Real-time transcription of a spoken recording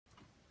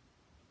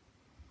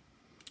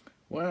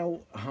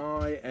Well,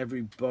 hi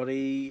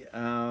everybody.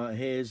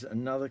 Here's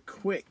another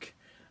quick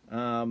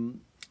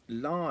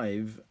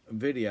live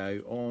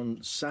video on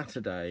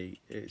Saturday.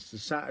 It's the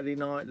Saturday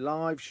night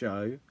live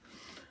show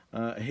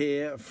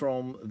here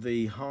from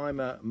the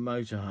Hymer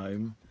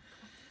motorhome,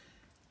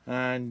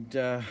 and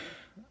I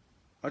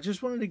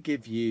just wanted to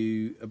give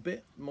you a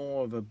bit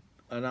more of an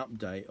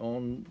update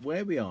on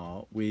where we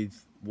are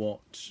with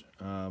what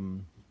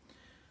the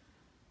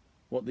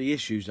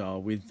issues are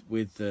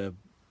with the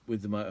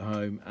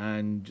motorhome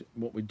and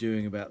what we're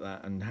doing about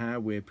that and how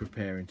we're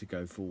preparing to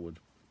go forward.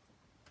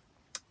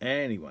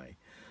 Anyway,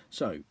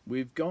 so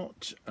we've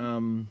got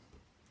one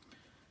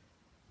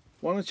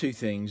or two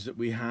things that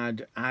we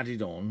had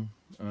added on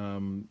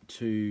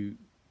to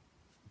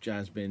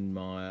Jasmine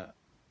Meyer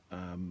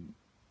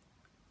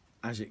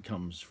as it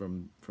comes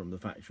from the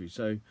factory.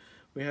 So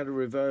we had a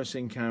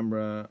reversing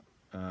camera,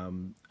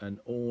 an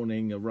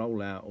awning, a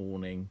rollout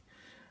awning,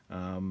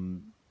 a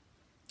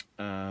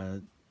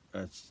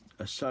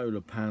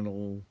solar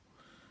panel,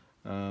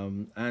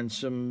 and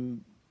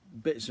some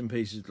bits and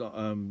pieces like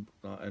an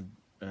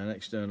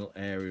external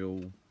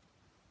aerial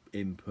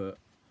input,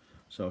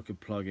 so I could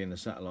plug in a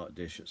satellite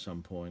dish at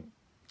some point.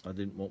 I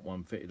didn't want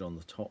one fitted on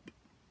the top,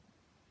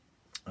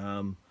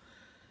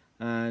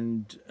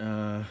 and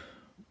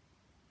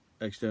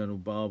external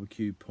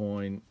barbecue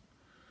point,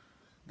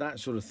 that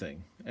sort of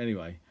thing.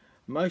 Anyway,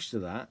 most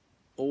of that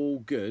all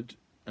good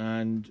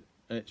and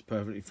it's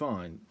perfectly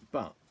fine,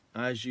 but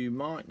as you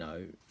might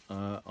know,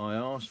 I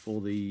asked for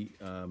the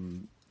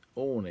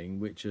awning,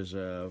 which is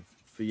a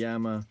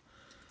Hymer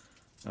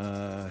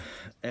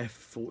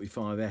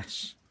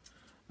F45S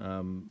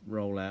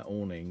rollout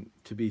awning,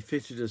 to be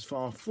fitted as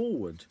far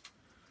forward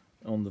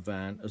on the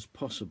van as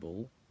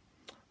possible.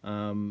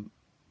 I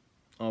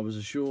was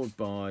assured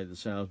by the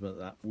salesman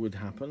that would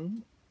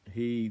happen.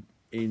 He,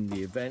 in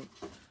the event,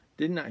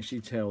 didn't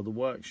actually tell the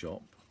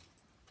workshop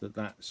that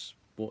that's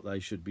what they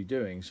should be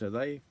doing, so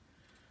they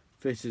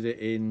fitted it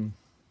in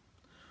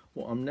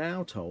what I'm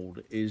now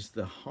told is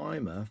the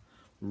Hymer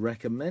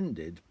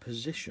recommended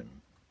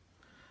position.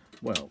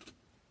 Well,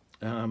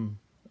 I'll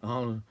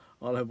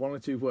have one or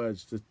two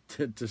words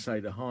to say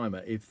to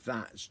Hymer if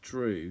that's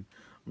true.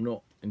 I'm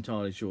not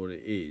entirely sure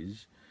it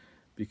is,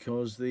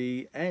 because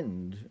the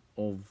end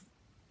of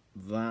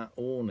that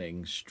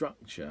awning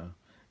structure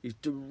is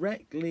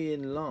directly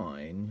in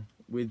line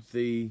with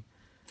the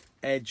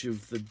edge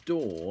of the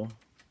door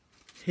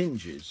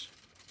hinges.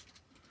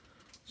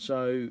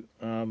 So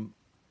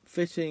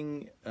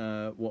fitting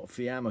what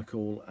Hymer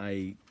call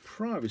a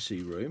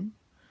privacy room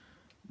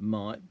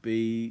might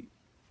be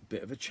a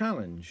bit of a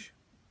challenge,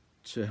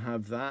 to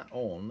have that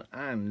on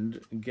and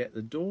get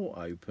the door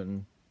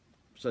open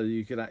so that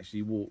you could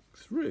actually walk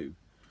through.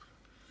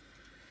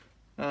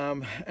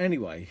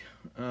 Anyway,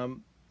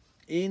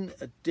 in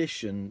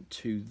addition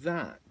to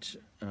that,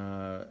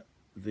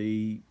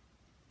 the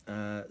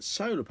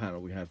solar panel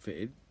we had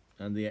fitted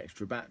and the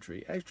extra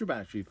battery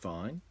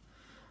fine,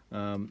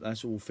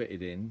 that's all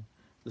fitted in.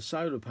 The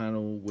solar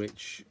panel,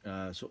 which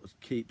sort of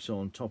keeps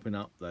on topping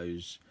up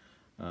those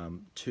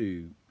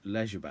two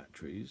leisure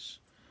batteries,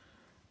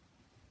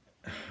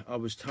 I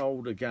was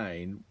told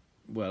again,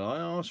 well, I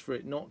asked for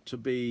it not to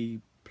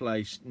be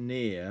placed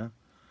near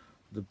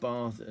the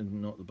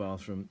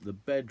the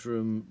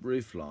bedroom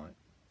roof light,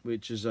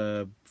 which is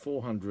a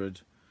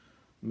 400mm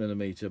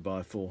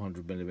by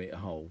 400mm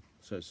hole,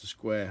 so it's a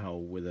square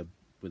hole with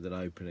an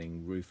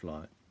opening roof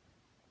light.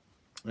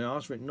 And I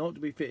asked for it not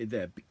to be fitted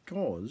there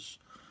because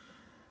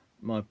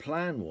my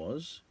plan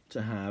was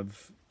to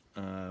have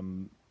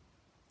an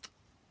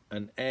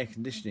air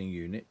conditioning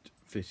unit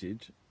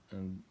fitted,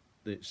 and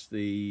it's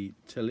the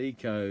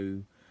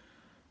Teleco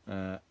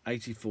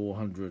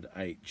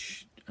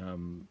 8400H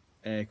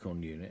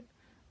aircon unit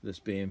that's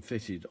being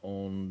fitted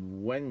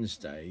on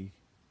Wednesday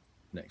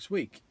next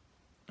week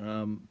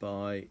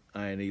by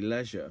A&E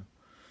Leisure.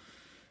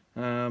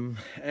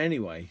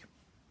 Anyway,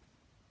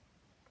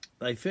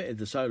 they fitted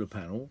the solar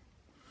panel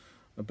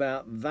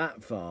about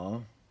that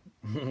far,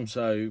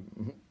 so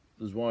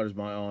as wide as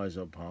my eyes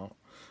are apart,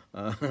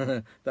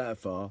 that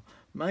far.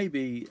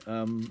 Maybe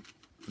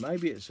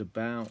it's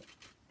about,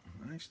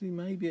 actually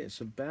maybe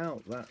it's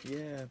about that,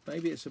 yeah,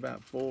 maybe it's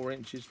about 4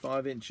 inches,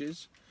 5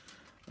 inches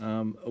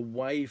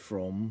away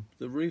from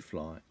the roof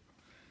light.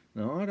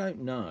 Now I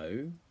don't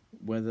know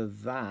whether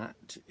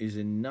that is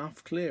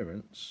enough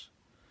clearance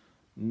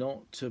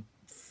not to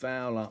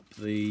foul up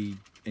the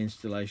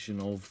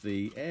installation of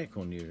the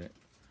aircon unit.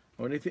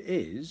 And if it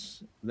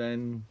is,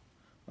 then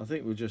I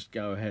think we'll just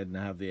go ahead and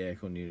have the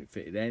aircon unit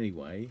fitted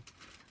anyway,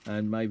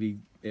 and maybe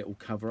it will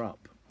cover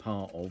up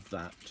part of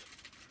that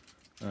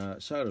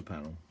solar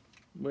panel,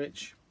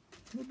 which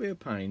will be a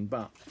pain,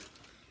 but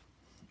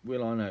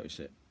will I notice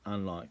it?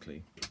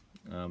 Unlikely.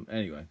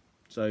 Anyway,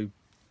 so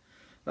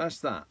that's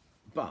that.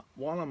 But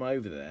while I'm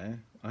over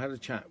there, I had a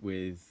chat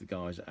with the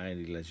guys at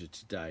A&E Leisure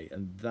today,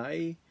 and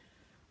they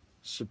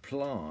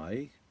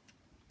supply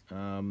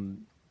Hymer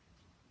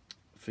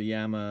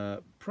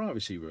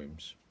privacy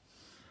rooms.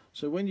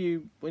 So when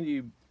you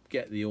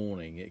get the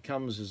awning, it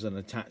comes as an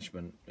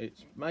attachment.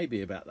 It's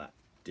maybe about that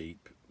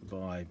deep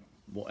by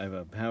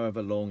whatever,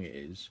 however long it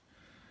is,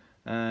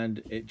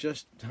 and it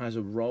just has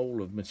a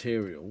roll of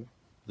material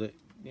that,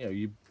 you know,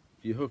 you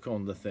hook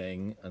on the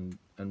thing and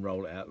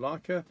roll it out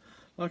like an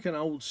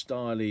old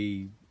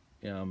styly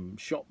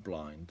shop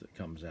blind that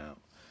comes out,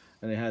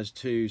 and it has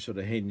two sort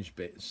of hinge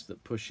bits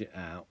that push it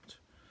out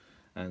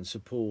and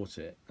support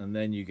it, and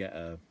then you get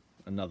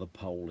another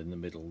pole in the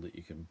middle that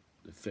you can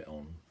fit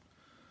on,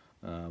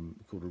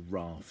 called a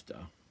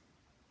rafter.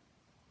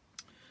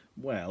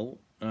 Well,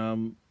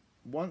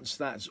 once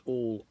that's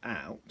all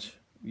out,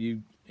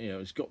 you know,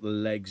 it's got the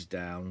legs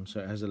down, so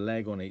it has a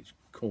leg on each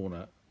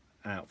corner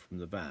out from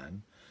the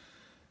van.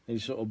 And you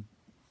sort of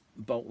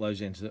bolt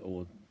those into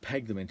or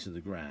peg them into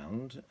the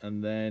ground,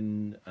 and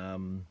then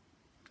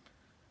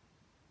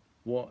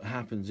what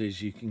happens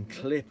is you can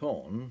clip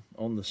on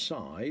the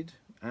side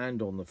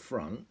and on the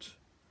front,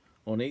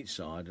 on each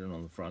side and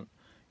on the front,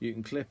 you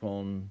can clip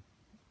on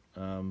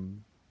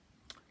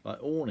like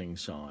awning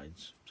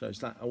sides. So it's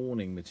that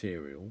awning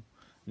material,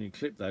 and you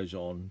clip those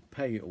on,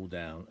 peg it all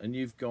down, and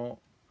you've got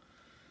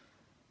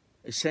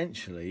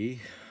essentially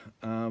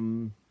a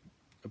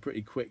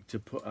pretty quick to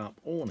put up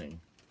awning,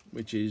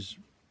 which is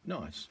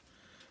nice,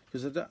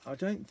 because I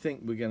don't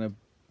think we're going to,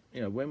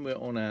 you know, when we're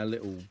on our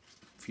little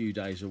few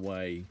days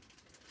away,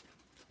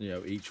 you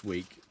know, each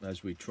week,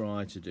 as we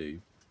try to do,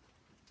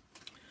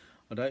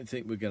 I don't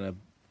think we're going to,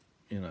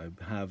 you know,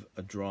 have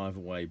a drive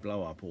away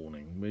blow up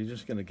awning. We're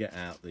just going to get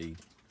out the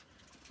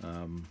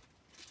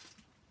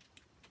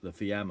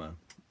Fiamma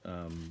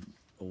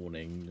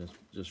awning,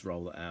 just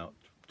roll it out,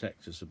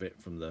 protect us a bit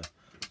from the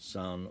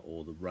sun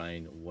or the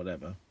rain or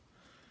whatever.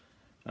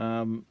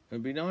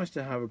 It'd be nice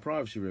to have a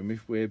privacy room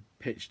if we're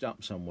pitched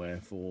up somewhere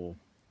for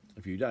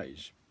a few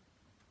days,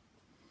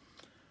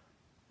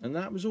 and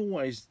that was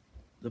always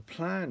the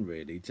plan,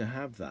 really, to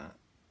have that.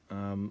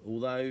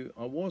 Although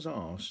I was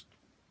asked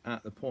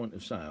at the point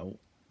of sale,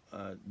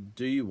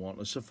 do you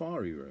want a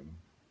safari room?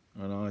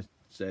 And I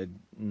said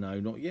no,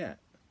 not yet.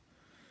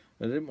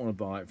 I didn't want to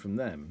buy it from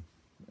them.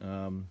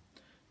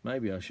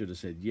 Maybe I should have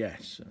said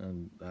yes,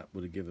 and that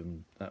would have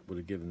given them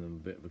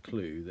a bit of a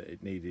clue that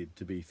it needed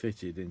to be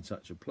fitted in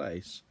such a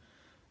place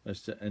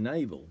as to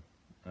enable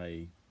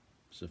a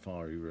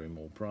safari room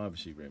or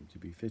privacy room to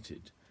be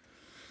fitted.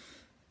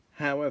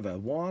 However,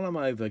 while I'm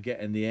over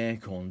getting the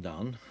aircon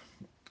done,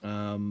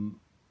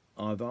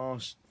 I've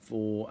asked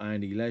for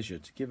Andy Leisure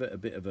to give it a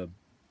bit of a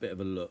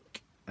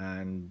look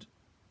and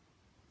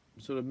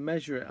sort of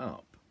measure it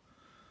up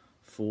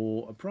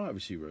for a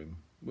privacy room,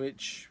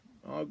 which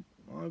I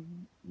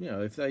you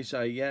know, if they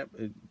say, yeah,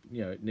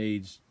 you know, it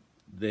needs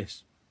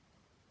this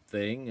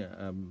thing,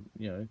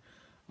 you know,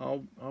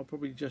 I'll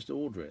probably just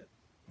order it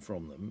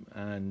from them,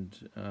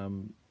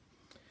 and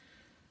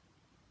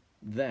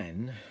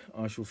then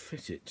I shall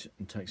fit it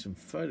and take some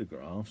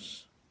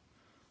photographs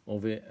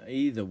of it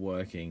either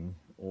working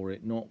or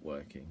it not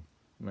working.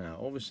 Now,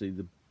 obviously,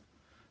 the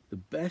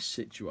best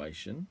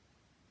situation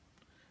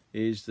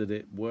is that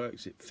it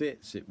works, it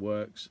fits, it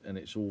works, and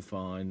it's all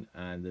fine,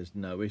 and there's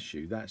no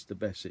issue. That's the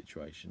best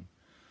situation.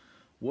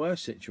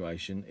 Worst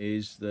situation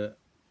is that,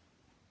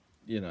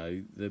 you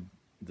know, the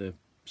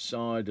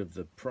side of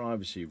the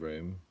privacy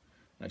room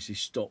actually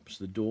stops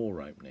the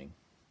door opening.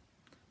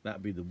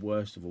 That'd be the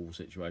worst of all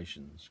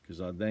situations, because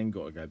I then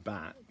got to go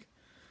back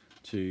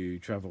to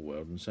Travel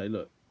World and say,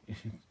 look,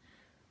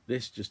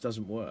 this just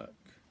doesn't work,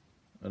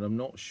 and I'm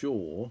not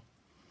sure.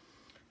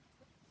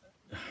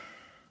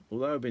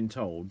 Although I've been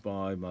told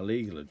by my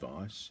legal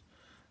advice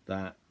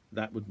that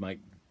that would make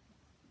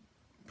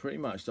pretty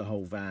much the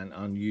whole van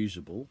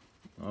unusable,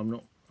 I'm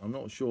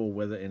not sure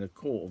whether in a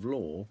court of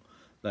law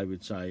they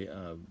would say,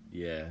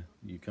 yeah,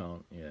 you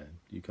can't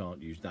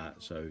use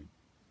that. So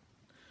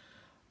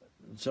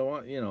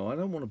I, you know, I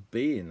don't want to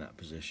be in that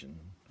position.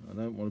 I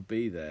don't want to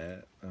be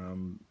there.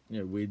 You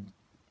know, we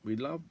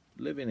love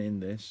living in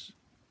this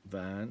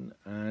van,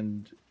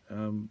 and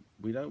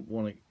we don't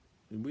want it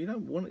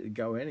to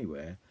go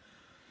anywhere.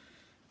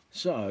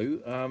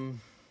 So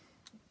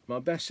my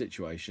best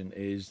situation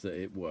is that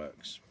it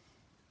works.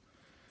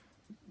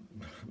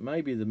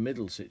 Maybe the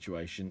middle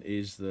situation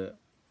is that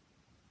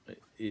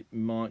it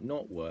might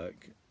not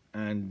work,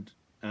 and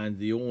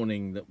the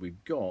awning that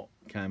we've got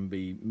can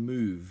be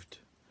moved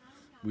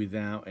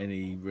without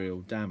any real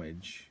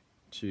damage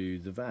to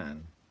the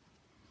van,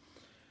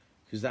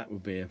 because that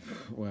would be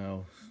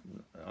I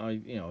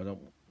don't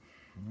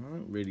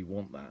really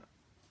want that.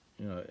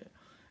 You know,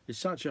 it's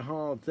such a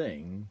hard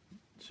thing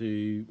to,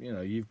 you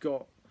know, you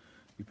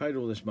paid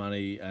all this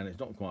money and it's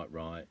not quite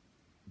right,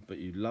 but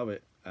you love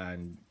it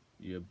and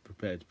you're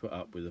prepared to put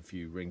up with a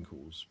few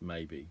wrinkles,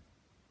 maybe.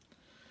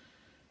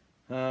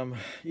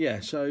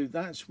 Yeah, so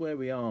that's where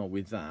we are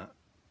with that.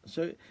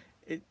 So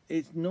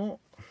it's not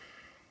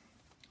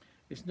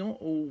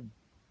all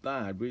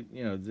bad.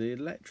 You know, the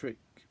electric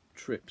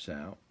trips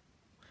out.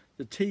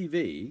 The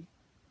TV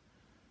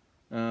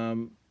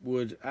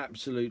would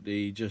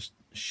absolutely just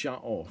shut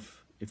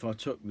off if I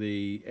took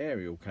the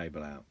aerial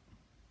cable out.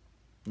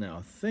 Now,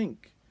 I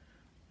think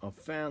I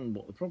found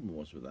what the problem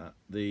was with that.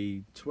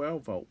 The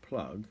 12-volt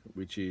plug,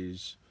 which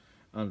is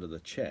under the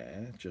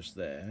chair, just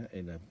there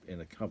in a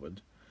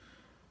cupboard.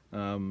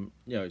 You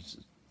know, it's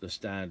the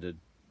standard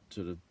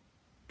sort of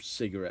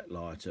cigarette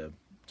lighter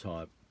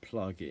type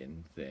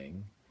plug-in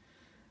thing.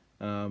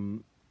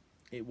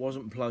 It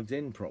wasn't plugged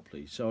in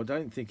properly, so I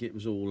don't think it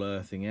was all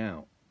earthing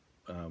out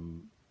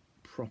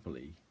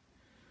properly.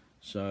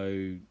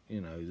 So,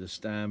 you know, the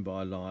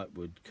standby light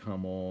would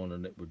come on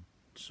and it would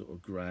sort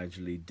of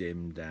gradually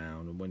dim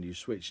down, and when you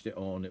switched it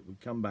on, it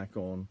would come back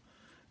on.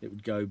 It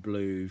would go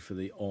blue for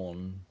the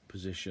on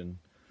position,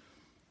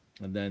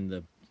 and then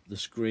the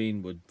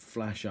screen would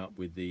flash up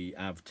with the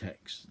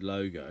Avtex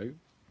logo.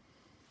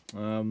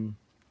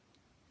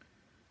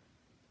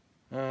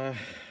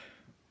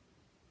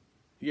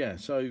 Yeah,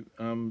 so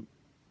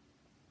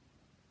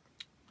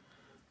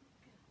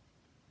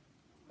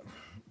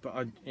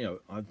but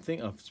I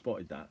think I've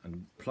spotted that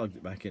and plugged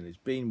it back in. It's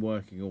been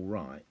working all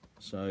right.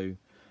 So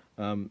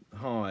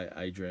hi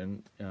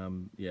Adrian.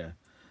 Yeah,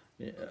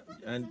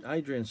 and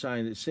Adrian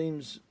saying it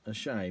seems a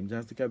shame to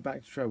have to go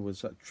back to travel with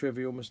such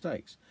trivial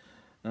mistakes.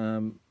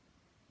 Mind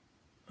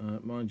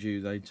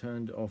you, they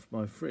turned off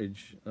my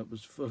fridge that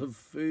was full of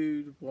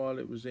food while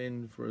it was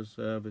in for a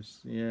service.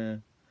 Yeah.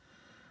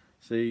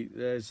 See,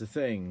 there's the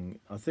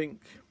thing. I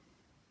think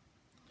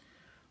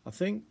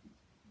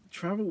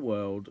Travel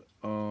World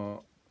are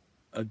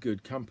a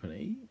good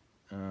company.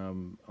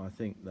 I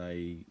think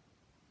they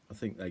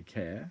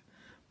care,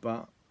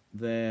 but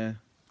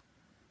their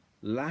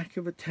lack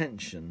of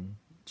attention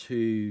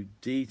to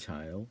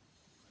detail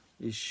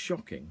is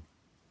shocking.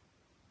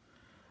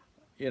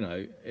 You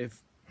know,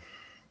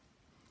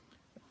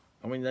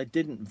 they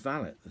didn't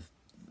valet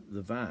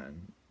the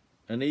van,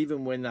 and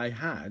even when they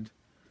had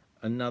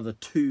another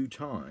 2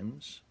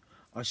 times,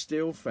 I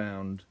still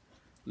found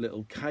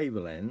little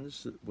cable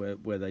ends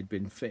where they'd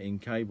been fitting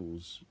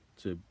cables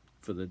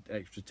for the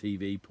extra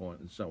TV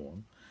point and so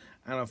on,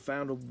 and I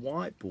found a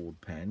whiteboard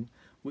pen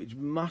which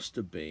must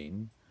have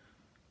been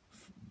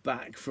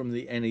back from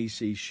the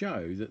NEC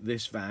show that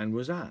this van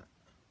was at.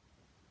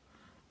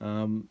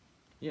 You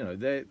know,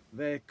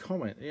 their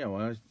comment, you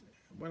know,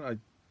 when I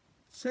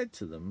said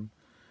to them,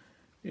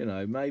 you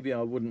know, maybe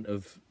I wouldn't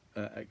have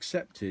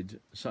accepted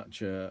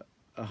such a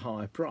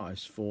high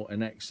price for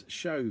an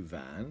ex-show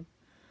van,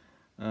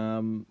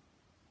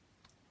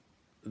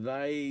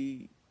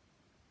 they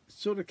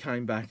sort of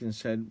came back and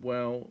said,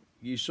 well,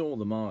 you saw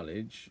the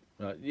mileage.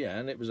 Yeah,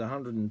 and it was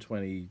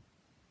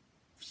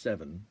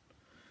 127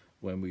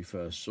 when we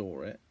first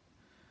saw it,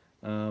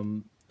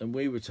 and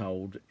we were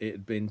told it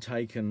had been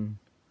taken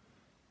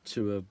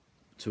to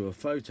a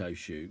photo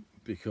shoot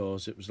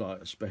because it was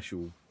like a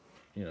special,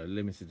 you know,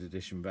 limited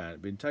edition van. It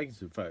had been taken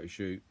to a photo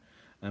shoot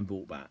and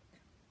brought back.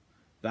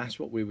 That's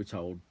what we were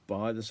told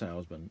by the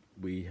salesman.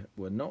 We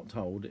were not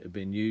told it had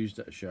been used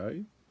at a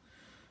show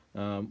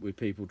with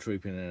people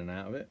trooping in and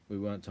out of it. We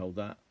weren't told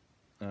that.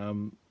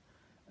 And,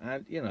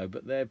 you know,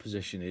 but their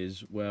position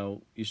is,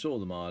 well, you saw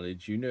the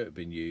mileage, you knew it had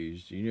been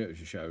used, you knew it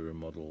was a showroom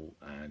model,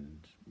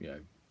 and, you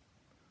know,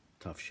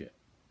 tough shit.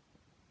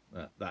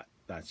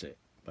 That's it,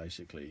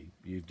 basically.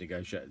 You've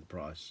negotiated the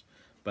price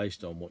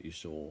based on what you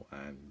saw,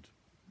 and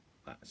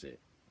that's it.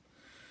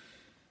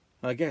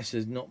 I guess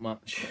there's not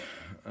much,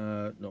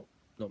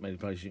 not many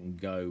places you can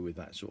go with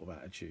that sort of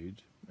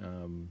attitude.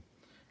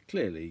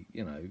 Clearly,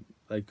 you know,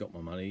 they've got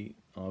my money,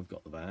 I've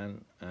got the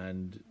van,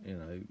 and, you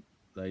know,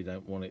 they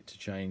don't want it to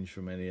change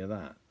from any of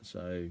that.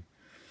 So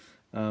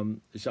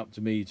it's up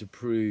to me to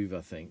prove,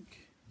 I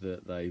think,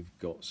 that they've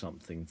got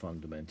something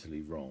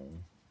fundamentally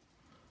wrong.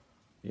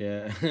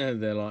 Yeah,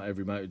 they're like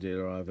every motor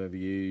dealer I've ever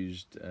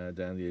used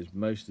down the years,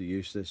 mostly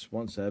useless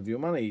once they have your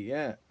money.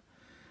 Yeah,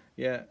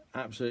 yeah,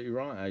 absolutely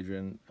right,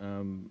 Adrian.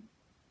 You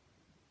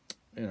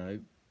know,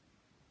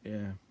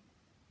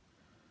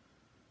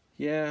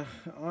 yeah,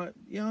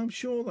 I'm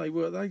sure they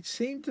were. They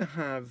seem to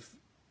have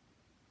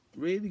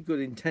really good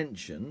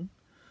intention,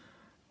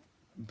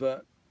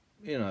 but,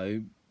 you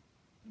know,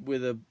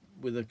 with a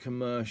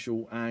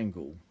commercial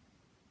angle,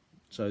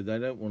 so they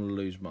don't want to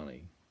lose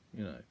money.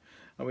 You know,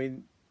 I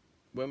mean,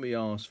 when we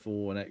asked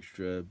for an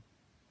extra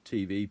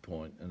TV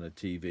point and a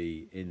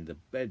TV in the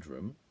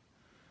bedroom,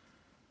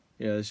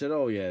 you know, they said,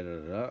 oh yeah, da,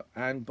 da, da.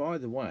 And by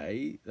the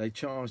way, they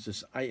charged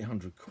us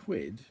 800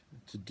 quid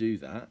to do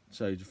that,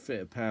 so to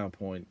fit a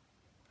PowerPoint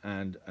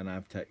and an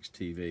Avtex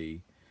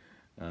TV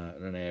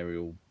and an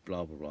aerial,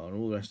 blah blah blah, and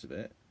all the rest of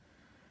it.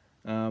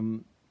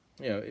 You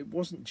know, it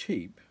wasn't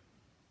cheap.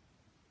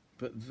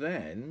 But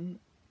then,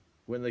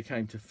 when they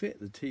came to fit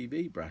the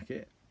TV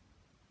bracket,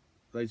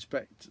 they'd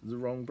spec'd the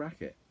wrong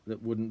bracket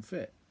that wouldn't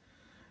fit.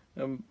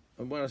 And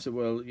when I said,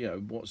 well, you know,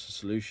 what's the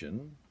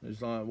solution?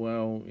 It's like,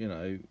 well, you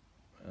know,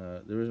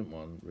 there isn't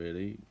one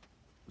really,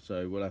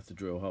 so we'll have to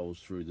drill holes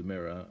through the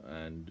mirror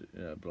and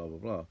blah blah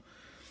blah.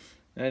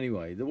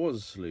 Anyway, there was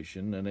a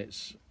solution, and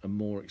it's a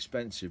more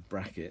expensive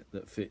bracket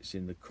that fits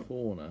in the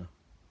corner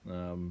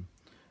and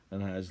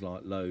has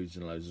like loads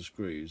and loads of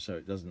screws, so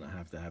it doesn't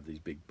have to have these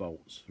big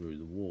bolts through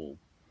the wall.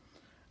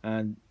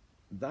 And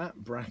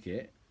that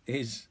bracket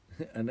is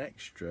an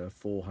extra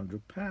 £400.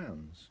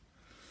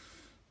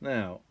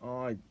 Now,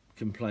 I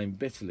complained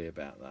bitterly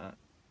about that,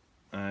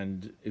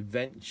 and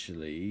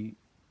eventually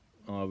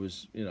I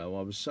was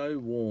so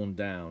worn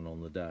down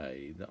on the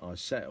day that I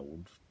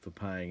settled for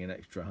paying an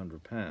extra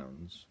 £100,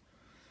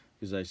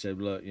 because they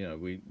said, look,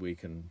 we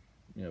can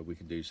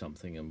do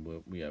something, and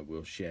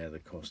we'll share the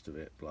cost of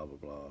it, blah blah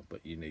blah,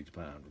 but you need to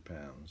pay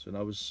 £100. And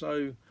I was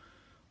so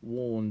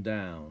worn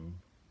down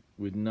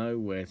with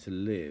nowhere to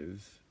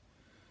live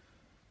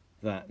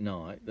that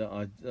night that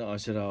I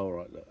said, oh, all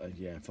right, look,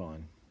 yeah,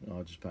 fine,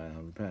 I'll just pay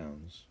 £100.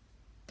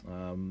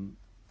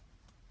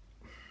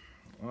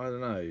 I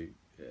don't know,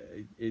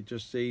 it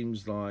just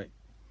seems like,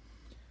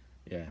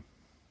 yeah,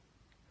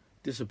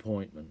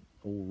 disappointment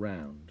all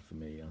round for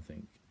me, I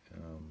think,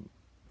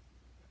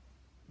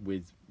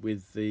 with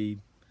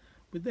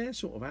their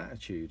sort of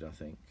attitude, I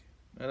think.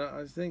 And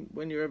I think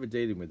when you're ever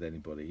dealing with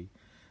anybody,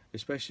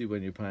 especially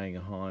when you're paying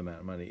a high amount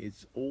of money,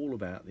 it's all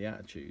about the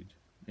attitude.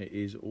 It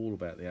is all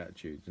about the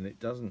attitude, and it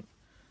doesn't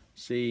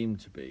seem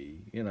to be,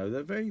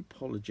 they're very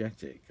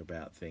apologetic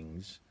about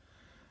things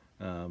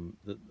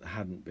that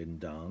hadn't been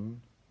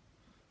done.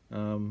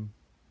 I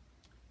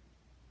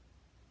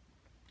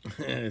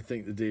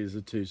think the dealers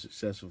are too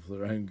successful for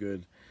their own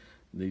good.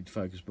 Need to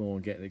focus more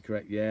on getting it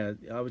correct. Yeah,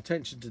 our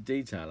attention to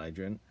detail,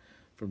 Adrian,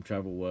 from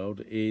Travel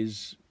World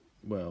is,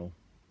 well,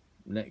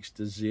 next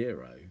to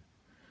zero.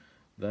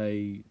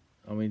 There's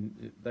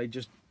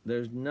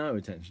no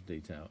attention to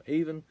detail.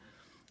 Even,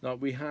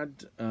 like, we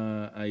had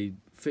a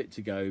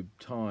fit-to-go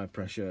tyre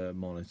pressure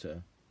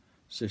monitor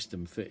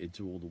system fitted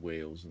to all the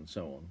wheels and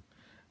so on.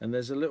 And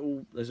there's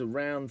a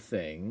round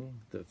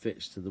thing that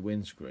fits to the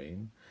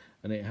windscreen,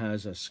 and it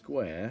has a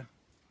square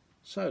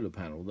solar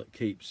panel that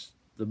keeps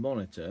the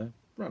monitor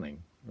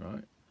running,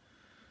 right?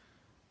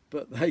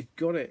 But they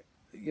got it,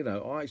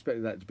 I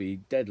expected that to be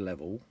dead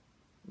level,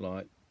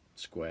 like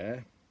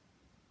square,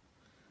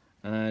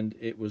 and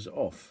it was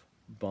off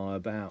by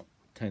about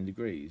 10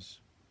 degrees,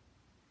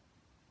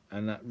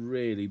 and that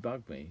really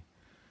bugged me.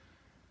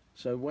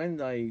 So when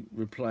they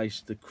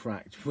replaced the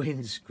cracked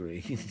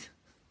windscreen,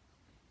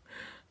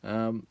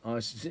 I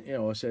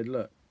said,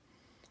 look,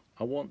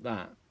 I want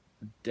that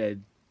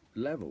dead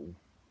level.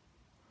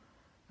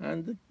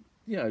 And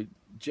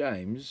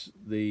James,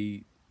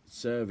 the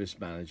service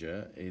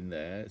manager in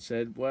there,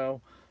 said,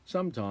 well,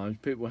 sometimes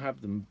people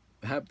have them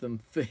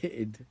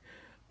fitted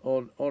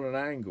on an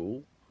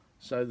angle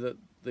so that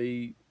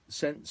the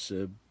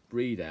sensor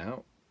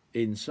readout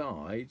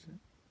inside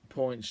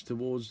points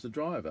towards the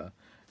driver.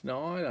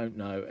 Now, I don't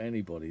know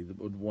anybody that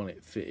would want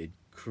it fitted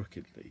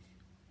crookedly.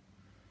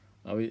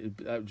 I mean,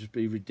 that would just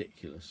be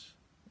ridiculous,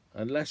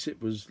 unless it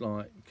was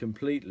like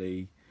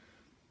completely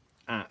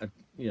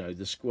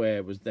the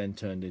square was then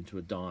turned into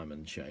a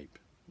diamond shape,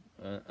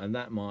 and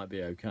that might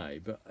be okay.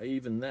 But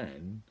even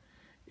then,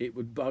 it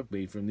would bug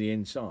me from the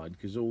inside,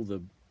 because all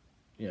the,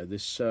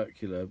 this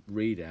circular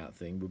readout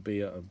thing would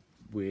be at a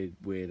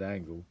weird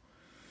angle.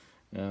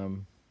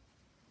 James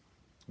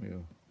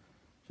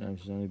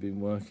has only been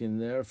working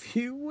there a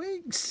few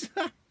weeks.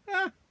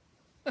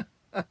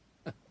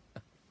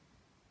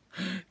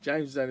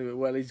 James has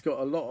he's got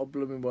a lot of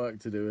blooming work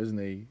to do, isn't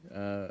he?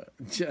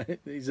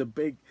 He's a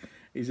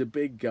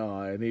big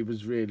guy, and he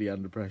was really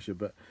under pressure.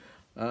 But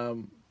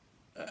and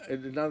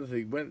another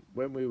thing,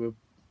 when we were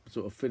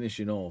sort of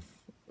finishing off,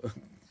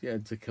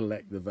 to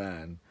collect the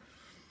van,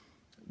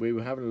 we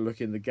were having a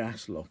look in the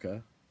gas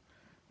locker,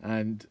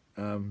 and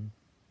the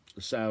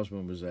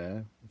salesman was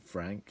there,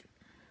 Frank,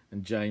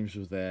 and James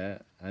was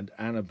there, and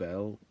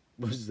Annabelle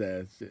was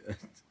there.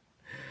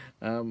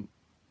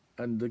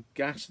 And the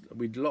gas,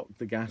 we'd locked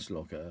the gas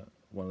locker,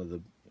 one of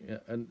the,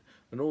 and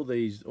all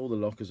the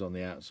lockers on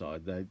the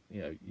outside, they,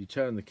 you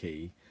turn the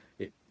key,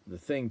 the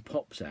thing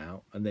pops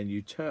out, and then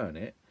you turn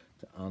it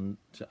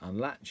to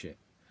unlatch it.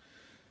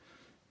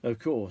 Of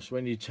course,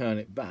 when you turn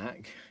it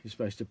back, you're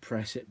supposed to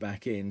press it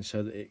back in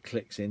so that it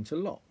clicks into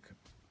lock.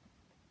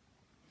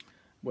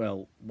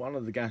 Well, one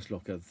of the gas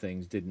locker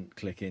things didn't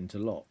click into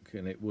lock,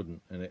 and it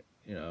wouldn't, and it,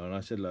 and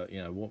I said, look, what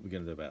are we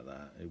going to do about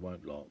that? It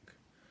won't lock.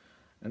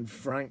 And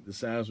Frank, the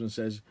salesman,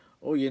 says,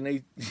 oh, you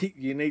need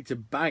to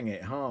bang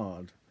it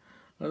hard.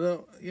 I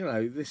thought,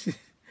 this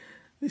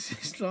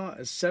is like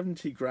a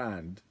 70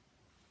 grand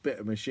bit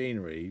of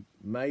machinery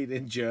made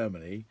in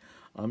Germany.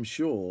 I'm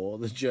sure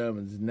the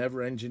Germans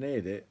never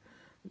engineered it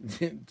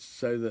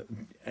so that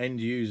end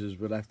users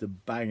would have to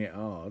bang it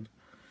hard.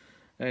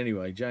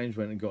 Anyway, James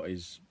went and got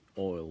his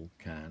oil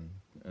can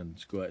and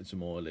squirted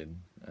some oil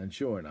in, and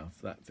sure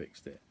enough, that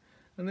fixed it.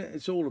 And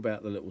it's all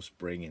about the little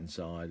spring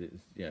inside.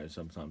 It's,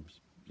 sometimes,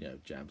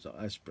 jams up,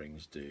 as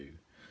springs do.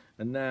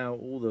 And now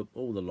all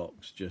the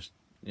locks just,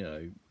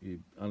 you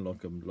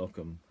unlock them, lock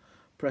them,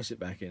 press it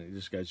back in, it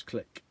just goes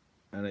click,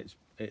 and it's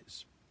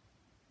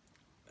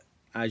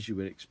as you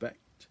would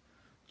expect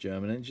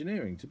German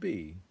engineering to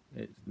be.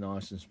 It's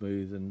nice and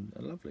smooth and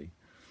lovely.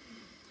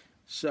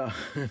 So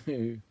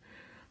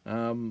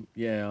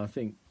yeah, I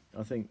think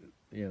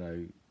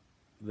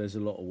there's a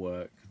lot of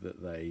work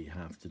that they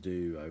have to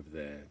do over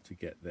there to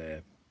get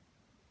their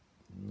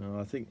No,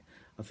 I think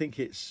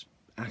it's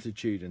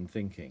attitude and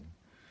thinking.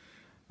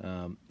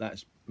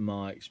 That's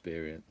my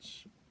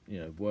experience. You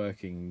know,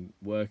 working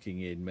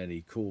in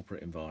many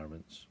corporate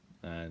environments,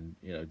 and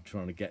you know,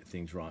 trying to get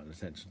things right and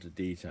attention to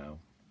detail.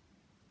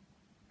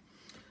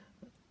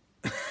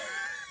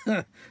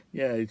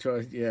 Yeah, he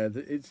tries. Yeah,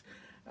 it's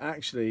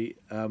actually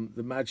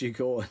the magic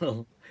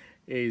oil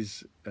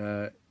is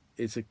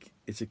it's a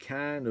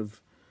can of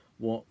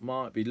what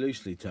might be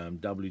loosely termed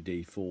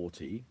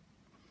WD-40,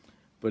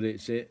 but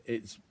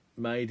it's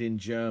made in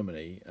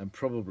Germany and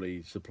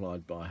probably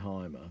supplied by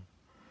Hymer.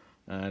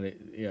 And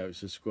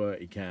it's a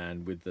squirty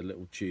can with the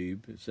little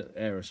tube. It's an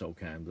aerosol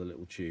can with a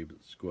little tube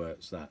that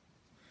squirts that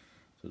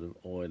sort of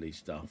oily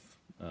stuff.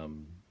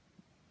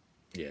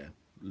 Yeah,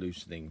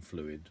 loosening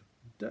fluid.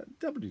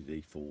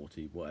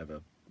 WD-40,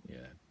 whatever.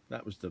 Yeah,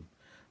 that was the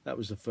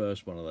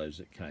first one of those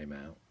that came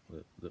out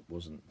that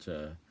wasn't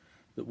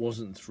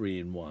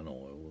 3-in-1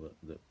 oil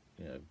that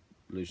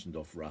loosened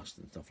off rust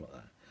and stuff like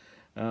that.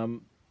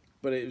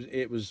 But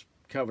it was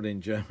covered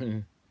in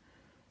German.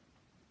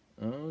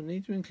 Oh,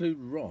 need to include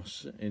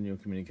Ross in your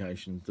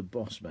communications, the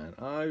boss man.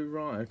 Oh,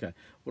 right, okay.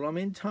 Well, I'm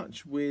in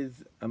touch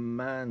with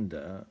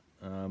Amanda,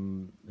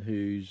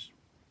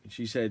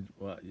 she said,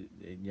 well,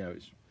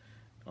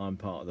 I'm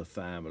part of the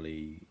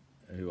family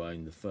who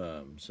own the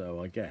firm,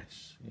 so I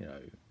guess,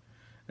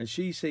 and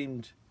she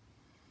seemed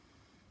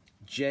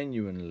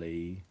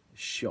genuinely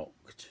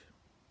shocked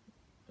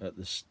at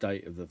the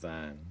state of the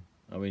van.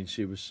 I mean,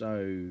 she was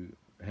so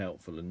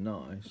helpful and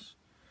nice.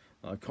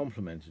 I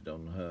complimented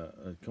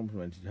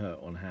her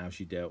on how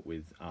she dealt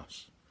with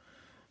us,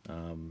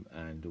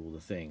 and all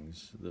the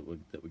things that were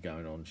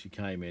going on. She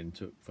came in,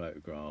 took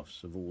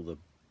photographs of all the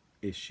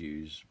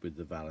issues with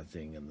the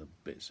valeting and the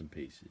bits and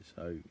pieces.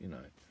 So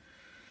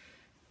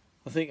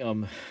I think I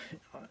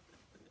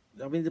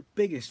mean the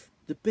biggest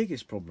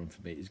problem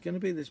for me is going to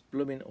be this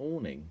blooming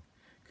awning,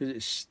 because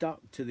it's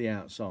stuck to the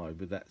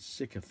outside with that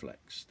Sikaflex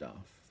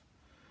stuff,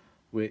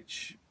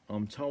 which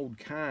I'm told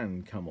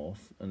can come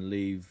off and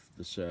leave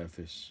the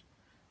surface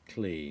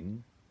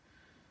clean,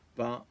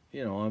 but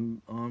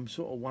I'm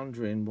sort of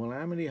wondering, well,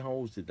 how many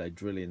holes did they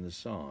drill in the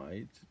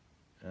side,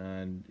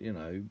 and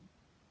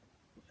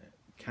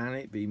can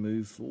it be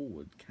moved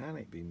forward? Can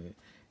it be moved?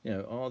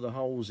 Are the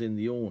holes in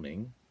the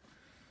awning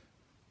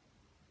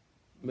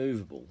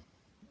movable,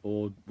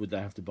 or would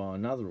they have to buy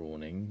another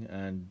awning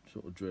and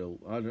sort of drill?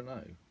 I don't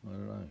know.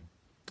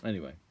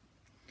 Anyway,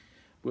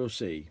 we'll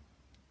see.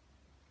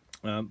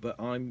 But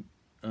I'm,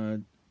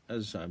 as I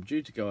say, I'm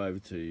due to go over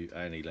to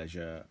A&E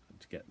Leisure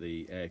to get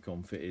the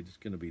aircon fitted. It's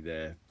going to be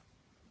there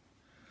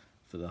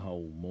for the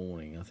whole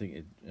morning. I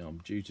think I'm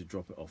due to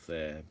drop it off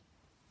there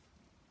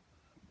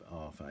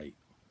at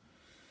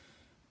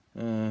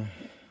 8:30.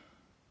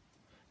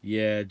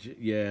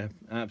 Yeah,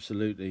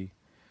 absolutely.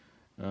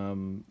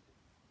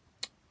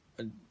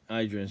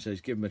 Adrian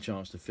says, give them a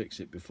chance to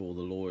fix it before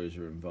the lawyers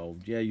are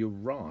involved. Yeah, you're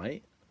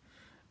right.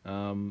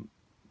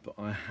 But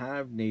I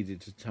have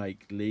needed to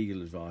take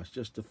legal advice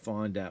just to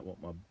find out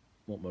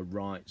what my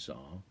rights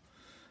are.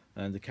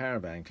 And the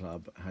Caravan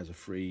Club has a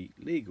free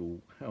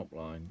legal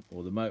helpline,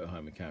 or the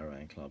Motorhome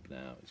Caravan Club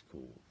now it's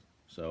called.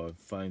 So I've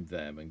phoned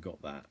them and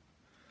got that.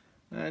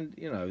 And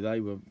they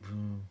were,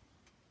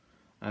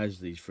 as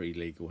these free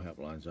legal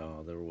helplines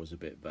are, they're always a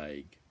bit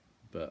vague.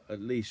 But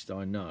at least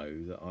I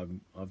know that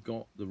I've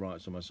got the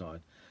rights on my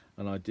side,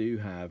 and I do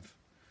have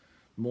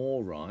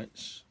more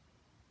rights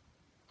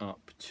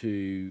up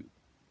to.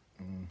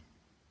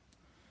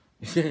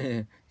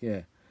 Yeah,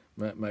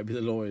 maybe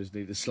the lawyers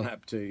need a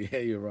slap too. Yeah,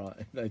 you're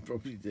right. They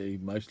probably do.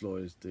 Most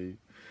lawyers do,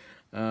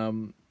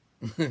 in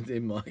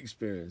my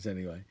experience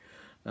anyway.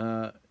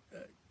 I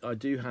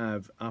do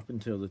have up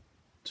until the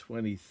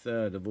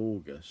 23rd of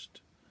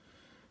August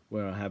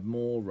where I have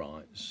more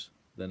rights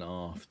than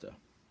after.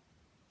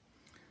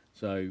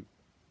 So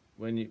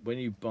when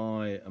you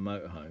buy a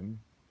motorhome,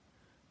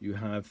 you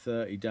have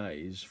 30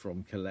 days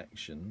from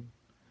collection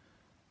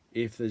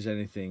if there's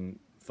anything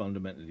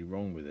fundamentally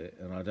wrong with it,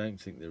 and I don't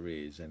think there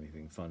is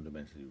anything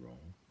fundamentally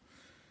wrong.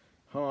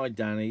 Hi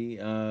Danny,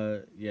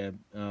 I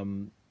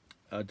don't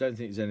think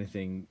there's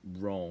anything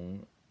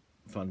wrong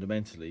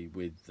fundamentally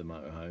with the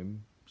motorhome,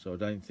 so I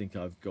don't think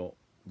I've got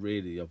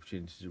really the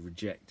opportunity to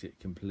reject it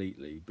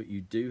completely, but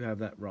you do have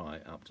that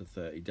right up to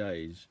 30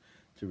 days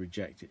to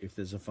reject it if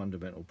there's a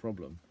fundamental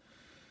problem.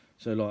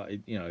 So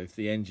like, if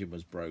the engine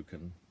was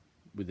broken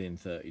within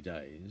 30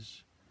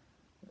 days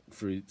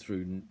through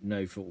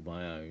no fault of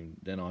my own,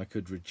 then I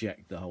could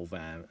reject the whole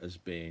van as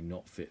being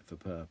not fit for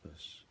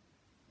purpose,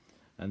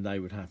 and they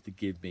would have to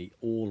give me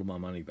all of my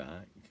money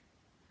back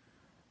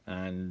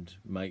and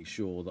make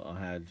sure that I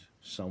had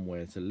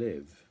somewhere to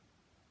live.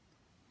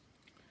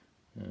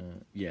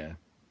 Yeah.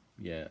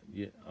 I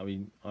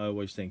mean, I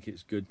always think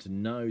it's good to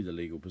know the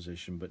legal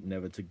position, but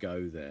never to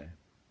go there.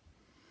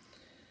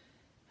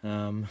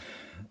 So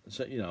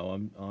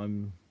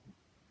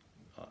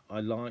I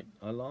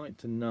like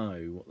to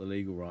know what the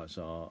legal rights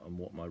are and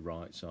what my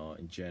rights are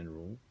in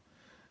general,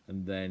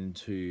 and then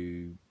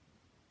to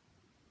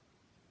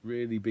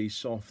really be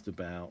soft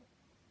about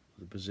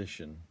the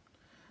position,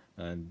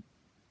 and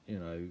you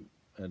know,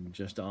 and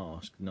just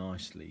ask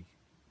nicely.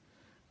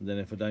 And then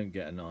if I don't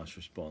get a nice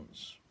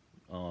response,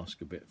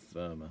 ask a bit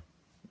firmer,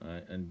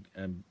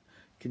 and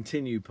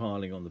continue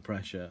piling on the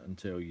pressure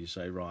until you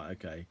say, right,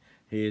 okay,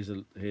 here's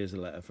a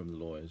letter from the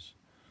lawyers.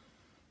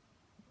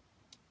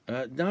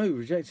 No,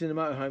 rejecting the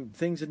motorhome,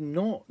 things are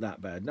not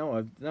that bad.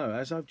 No,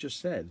 as I've just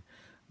said,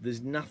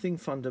 there's nothing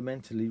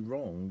fundamentally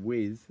wrong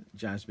with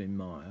Jasmine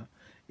Meyer.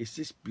 It's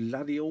this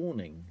bloody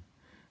awning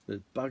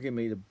that's bugging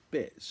me to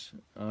bits.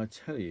 I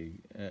tell you,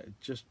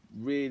 just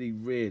really,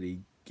 really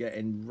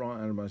getting right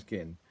under my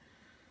skin.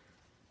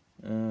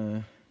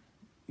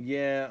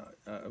 Yeah,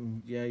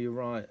 you're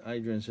right.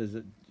 Adrian says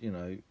that, you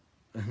know,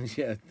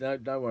 yeah,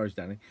 no worries,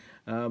 Danny.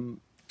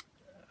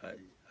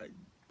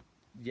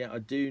 Yeah, I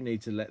do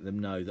need to let them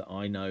know that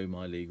I know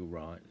my legal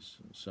rights.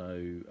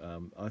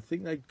 So I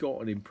think they've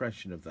got an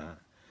impression of that,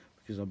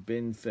 because I've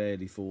been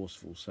fairly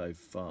forceful so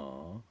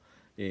far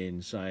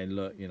in saying,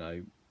 look, you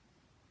know,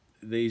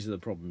 these are the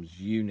problems,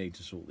 you need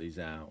to sort these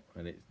out,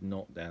 and it's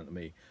not down to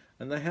me.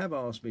 And they have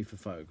asked me for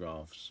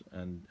photographs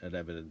and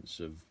evidence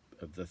of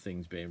the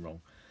things being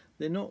wrong.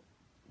 They're not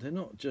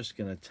just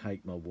going to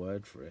take my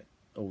word for it.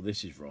 Oh,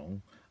 this is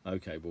wrong.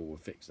 Okay, well, we'll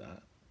fix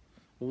that.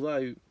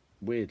 Although,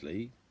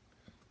 weirdly,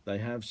 they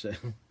have said,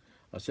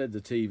 I said the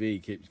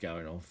TV keeps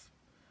going off,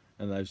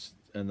 and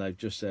they've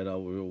just said, oh,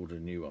 we'll order a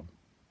new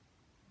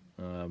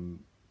one.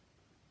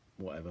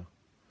 Whatever.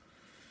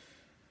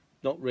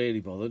 Not really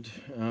bothered.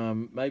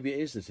 Maybe it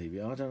is the TV.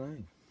 I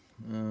don't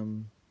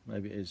know.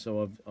 Maybe it is.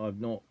 So I've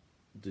not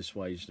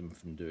dissuaded them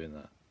from doing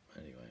that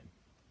anyway.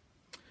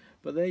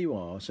 But there you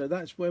are. So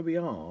that's where we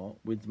are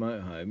with the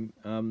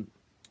motorhome.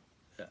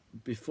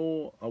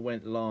 Before I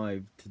went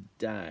live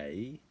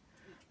today,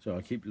 so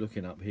I keep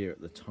looking up here at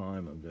the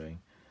time I'm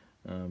doing.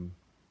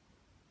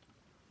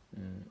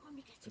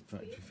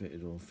 Factory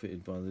fitted or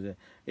fitted by the dealer.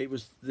 It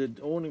was, the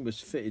awning was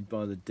fitted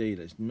by the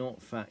dealer. It's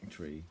not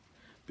factory,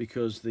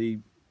 because the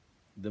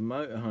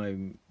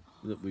motorhome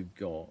that we've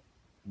got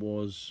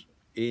was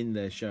in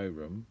their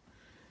showroom.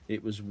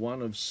 It was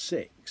one of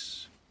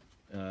 6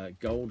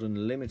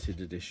 golden limited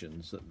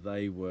editions that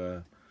they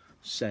were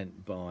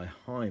sent by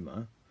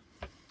Hymer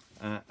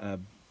at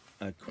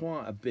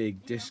quite a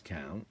big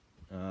discount,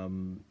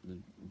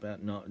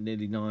 about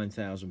nearly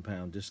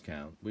 £9,000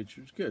 discount, which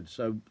was good.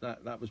 So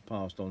that was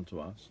passed on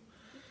to us.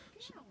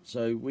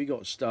 So we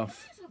got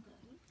stuff.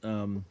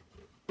 The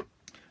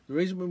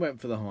reason we went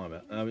for the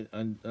Hymer,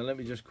 and let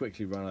me just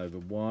quickly run over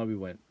why we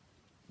went,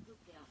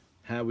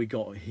 how we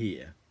got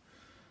here.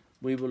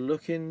 We were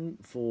looking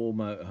for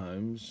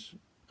motorhomes.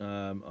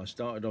 I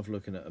started off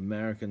looking at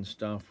American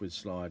stuff with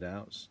slide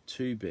outs,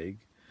 too big,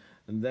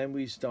 and then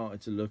we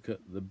started to look at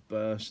the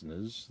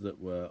Bursners that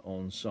were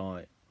on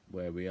site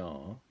where we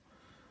are.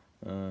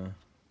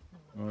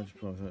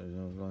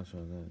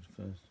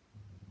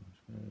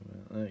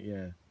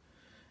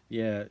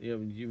 Yeah,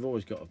 you've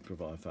always got to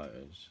provide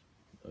photos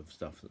of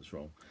stuff that's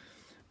wrong.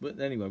 But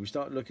anyway, we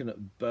started looking at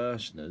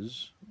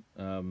Bursners,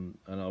 and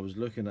I was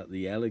looking at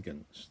the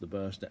Elegance, the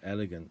Bursner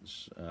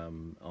Elegance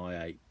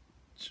i8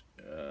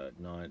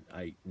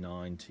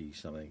 890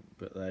 something,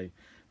 but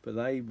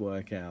they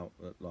work out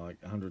at like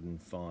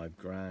 105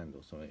 grand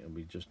or something, and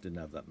we just didn't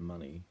have that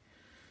money.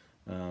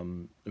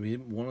 We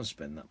didn't want to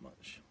spend that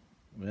much.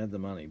 We had the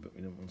money, but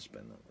we didn't want to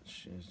spend that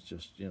much. It's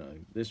just, you know,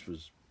 this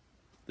was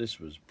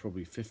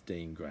probably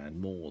 15 grand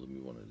more than we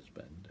wanted to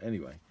spend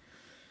anyway.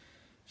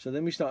 So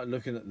then we started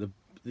looking at the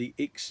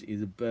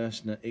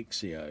Bursner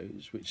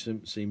Ixios, which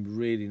seemed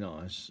really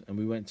nice, and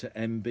we went to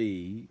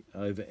MB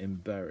over in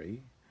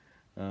Bury.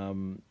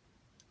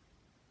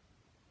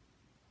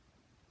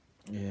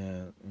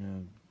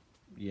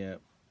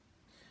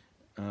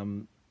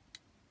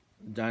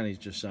 Danny's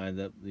just saying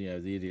that, you know,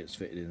 the idiot's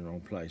fitted in the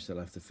wrong place. They'll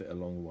have to fit a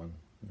longer one.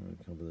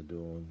 Cover the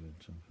door and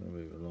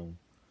move it along.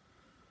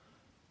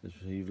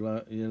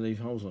 You leave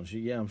holes on.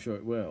 Yeah, I'm sure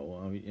it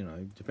will. I mean, you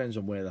know, depends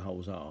on where the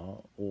holes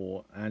are,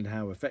 and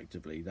how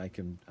effectively they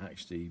can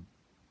actually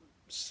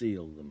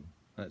seal them.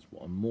 That's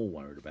what I'm more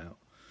worried about.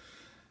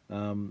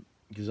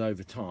 Because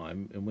over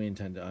time, and we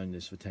intend to own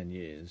this for 10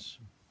 years,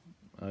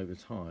 over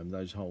time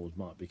those holes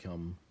might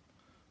become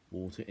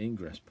water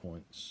ingress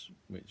points,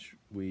 which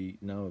we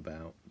know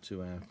about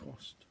to our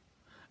cost.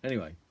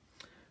 Anyway,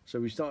 so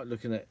we started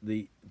looking at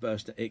the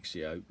Bursner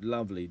Ixio,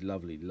 lovely,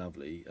 lovely,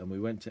 lovely, and we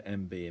went to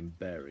MB in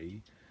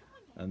Bury,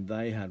 and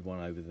they had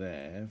one over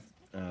there,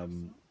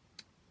 an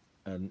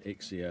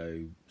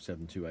Ixio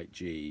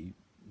 728G,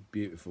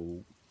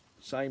 beautiful,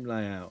 same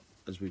layout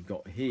as we've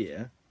got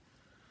here,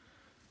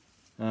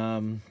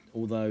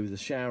 although the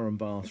shower and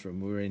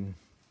bathroom were in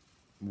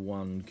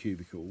one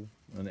cubicle,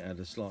 and it had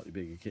a slightly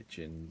bigger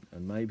kitchen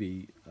and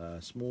maybe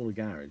a smaller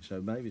garage,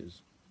 so maybe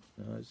it's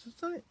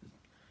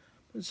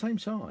the same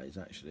size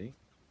actually.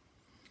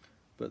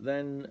 But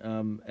then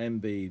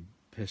MB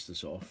pissed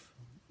us off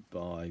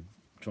by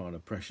trying to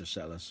pressure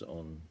sell us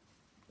on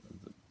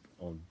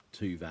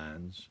 2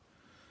 vans,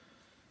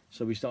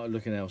 so we started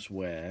looking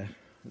elsewhere.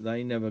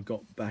 They never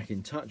got back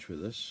in touch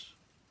with us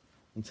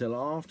until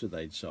after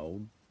they'd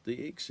sold the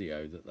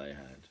Ixio that they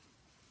had,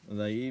 and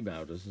they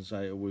emailed us and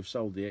say, "Oh, we've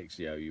sold the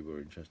Ixio you were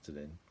interested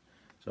in."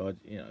 So I,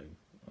 you know,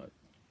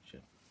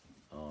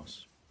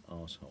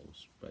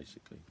 arseholes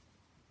basically.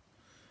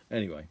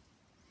 Anyway,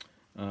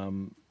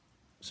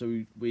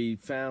 so we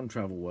found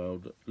Travel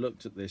World,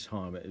 looked at this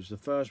Hymer. It was the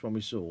first one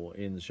we saw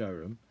in the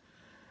showroom.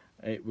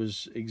 It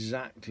was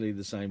exactly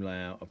the same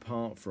layout,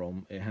 apart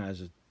from it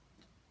has a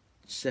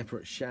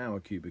separate shower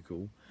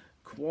cubicle.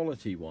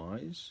 Quality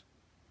wise,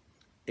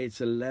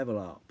 it's a level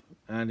up,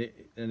 and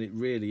it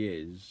really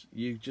is.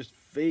 You just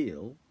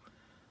feel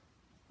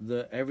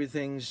that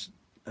everything's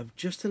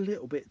just a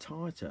little bit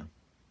tighter.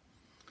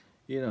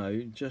 You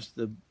know, just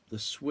the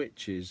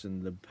switches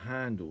and the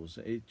handles,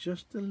 it's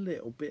just a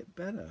little bit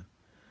better,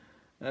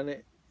 and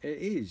it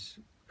is,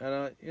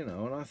 and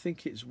I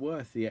think it's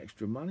worth the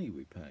extra money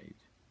we paid.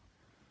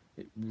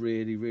 It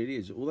really, really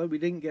is. Although we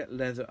didn't get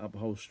leather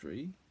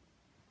upholstery,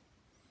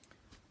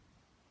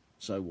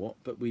 so what?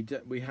 But we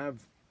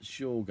have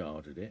shore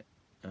guarded it.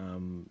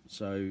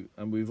 So,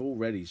 and we've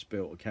already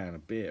spilt a can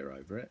of beer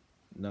over it.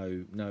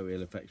 No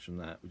ill effects from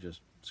that. We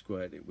just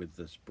squirted it with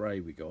the spray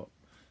we got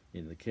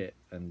in the kit,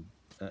 and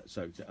that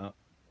soaked it up.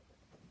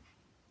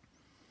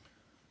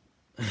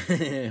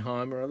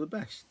 Hymer are the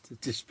best,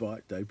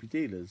 despite dopey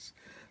dealers,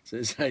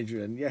 says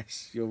Adrian.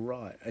 Yes, you're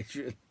right,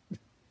 Adrian.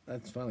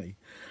 That's funny.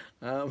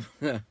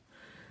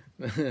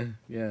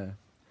 Yeah.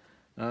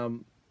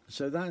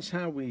 So that's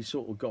how we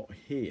sort of got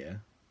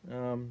here.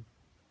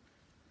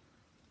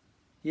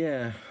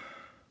 Yeah.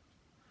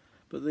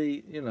 But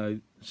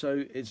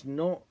so it's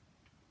not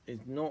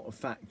a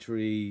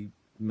factory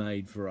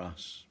made for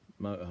us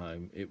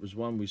motorhome. It was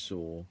one we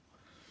saw.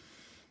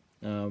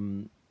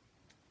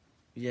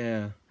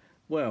 Yeah.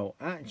 Well,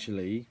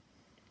 actually,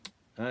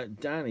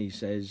 Danny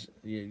says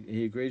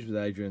he agrees with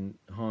Adrian.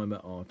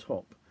 Hymer are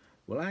top.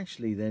 Well,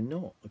 actually, they're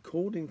not.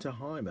 According to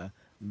Hymer,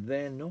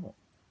 they're not.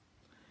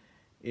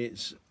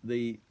 It's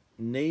the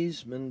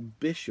Niesman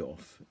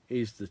Bischoff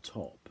is the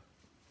top.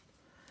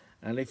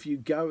 And if you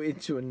go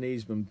into a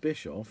Niesman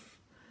Bischoff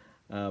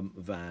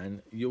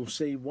van, you'll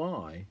see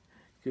why.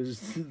 Because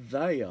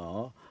they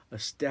are a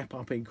step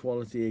up in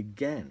quality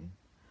again.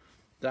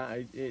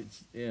 That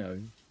it's,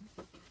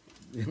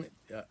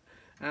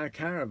 our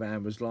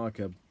caravan was like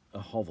a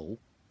hovel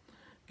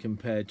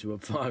compared to a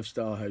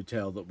 5-star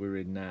hotel that we're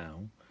in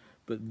now.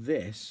 But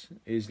this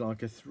is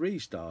like a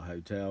 3-star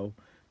hotel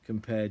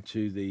compared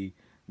to the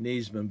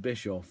Niesman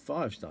Bischoff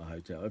 5-star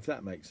hotel, if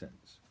that makes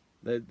sense.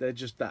 They're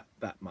just that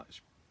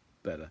much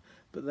better.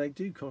 But they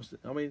do cost it.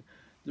 I mean,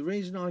 the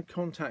reason I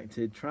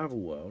contacted Travel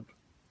World,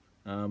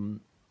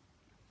 and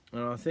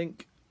I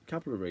think a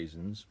couple of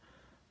reasons.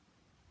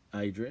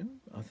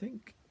 Adrian, I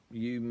think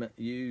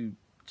you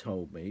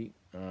told me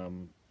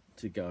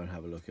to go and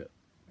have a look at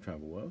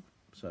Travel World,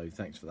 so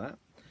thanks for that.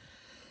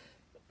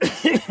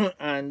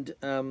 And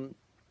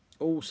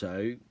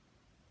also,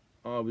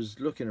 I was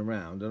looking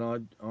around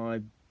and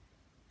I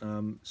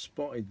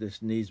spotted this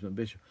Niesman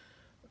Bischoff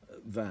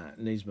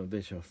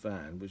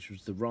van, which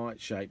was the right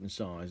shape and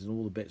size and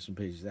all the bits and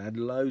pieces. It had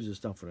loads of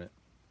stuff on it,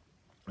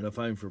 and I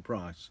phoned for a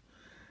price.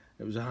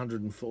 It was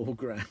 104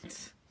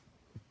 grand.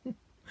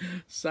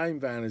 Same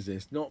van as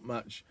this, not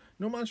much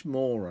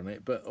more on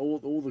it, but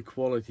all the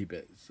quality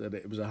bits. And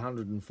it was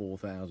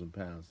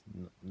 £104,000.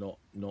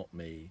 Not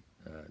me.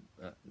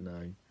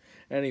 No.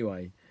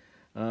 Anyway,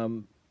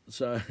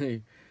 so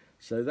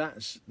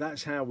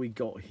that's how we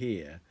got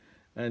here,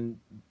 and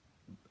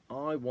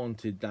I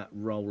wanted that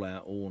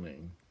roll-out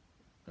awning,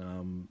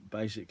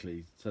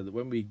 basically, so that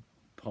when we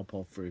pop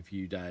off for a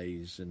few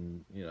days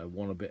and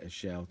want a bit of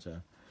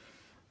shelter.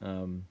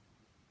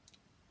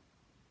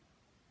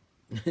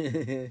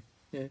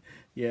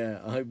 Yeah,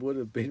 I would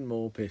have been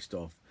more pissed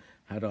off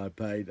had I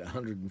paid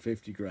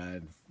 150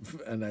 grand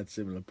and had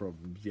similar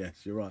problems.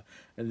 Yes, you're right.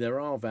 And there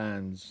are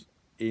vans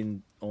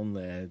on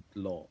their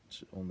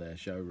lot, on their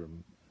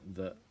showroom,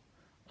 that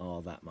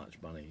are that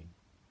much money.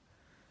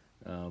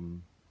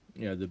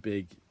 The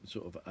big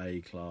sort of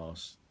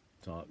A-class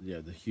type,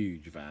 the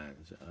huge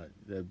vans.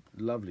 They're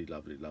lovely,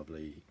 lovely,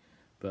 lovely,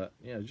 but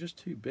just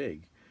too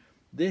big.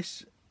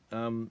 This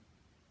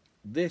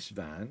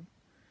van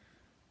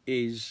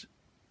is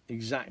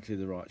exactly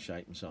the right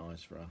shape and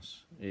size for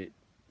us. It's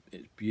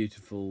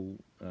beautiful.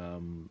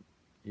 I'm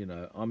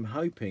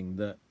hoping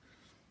that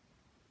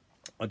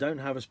I don't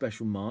have a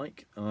special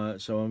mic,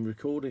 so I'm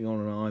recording on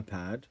an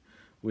iPad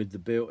with the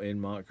built-in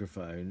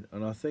microphone,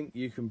 and I think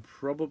you can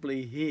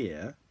probably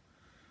hear,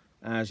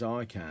 as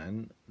I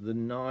can, the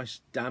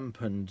nice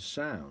dampened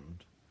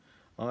sound.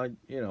 I'm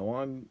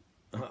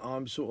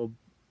sort of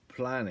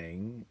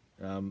planning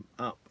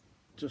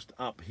just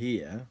up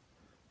here.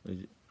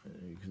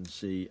 You can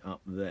see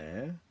up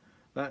there,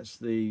 that's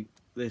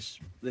this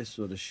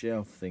sort of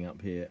shelf thing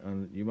up here,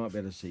 and you might be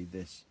able to see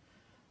this.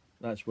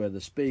 That's where the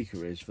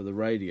speaker is for the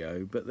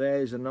radio, but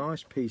there's a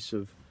nice piece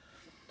of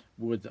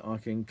wood that I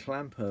can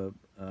clamp a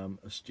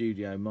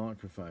studio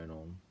microphone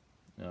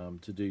on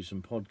to do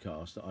some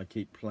podcasts that I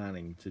keep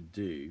planning to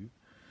do.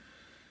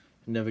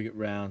 Never get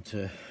round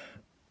to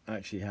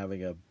actually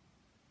having a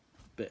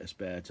bit of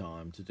spare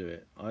time to do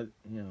it. I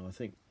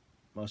think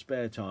my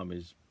spare time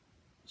is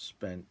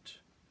spent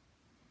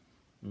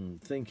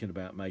thinking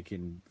about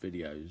making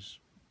videos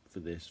for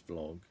this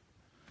vlog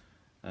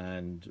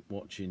and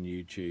watching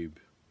YouTube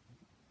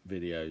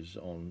videos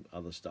on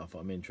other stuff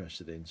I'm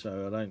interested in.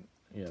 So I don't,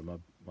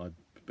 my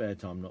spare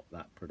time not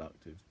that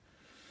productive.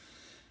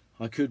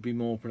 I could be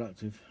more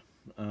productive,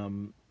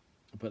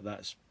 but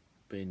that's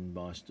been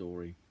my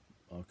story.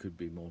 I could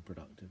be more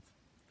productive.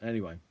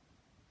 Anyway,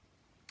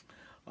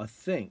 I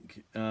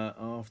think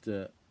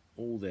after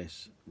all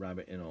this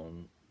rabbiting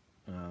on,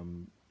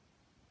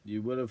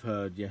 you will have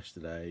heard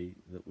yesterday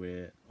that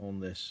we're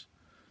on this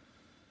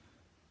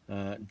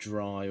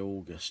dry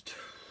August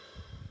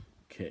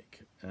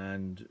kick,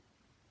 and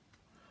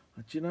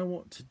do you know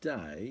what,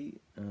 today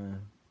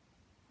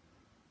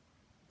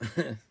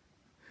Adrian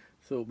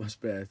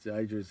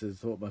says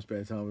thought my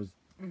spare time was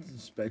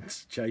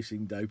spent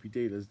chasing dopey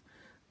dealers.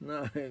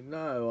 No,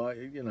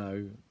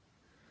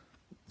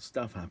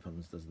 stuff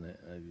happens, doesn't it?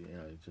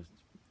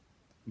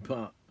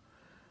 But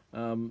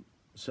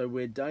so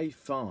we're day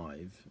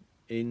 5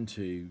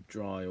 into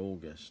dry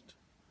August,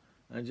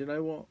 and you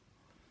know what?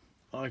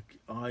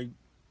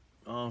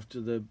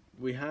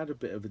 We had a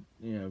bit of a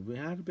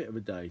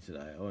day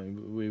today. I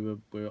mean, we were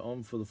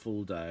on for the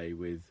full day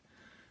with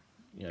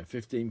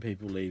 15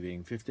 people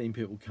leaving, 15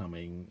 people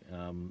coming.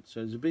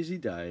 So it was a busy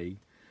day,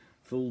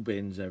 full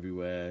bins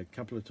everywhere, a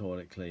couple of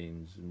toilet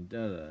cleans, and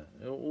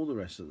all the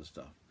rest of the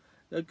stuff.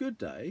 A good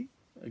day,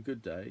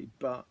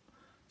 but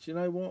do you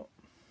know what?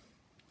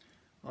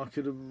 I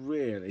could have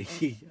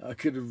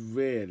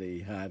really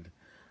had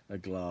a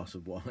glass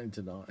of wine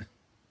tonight.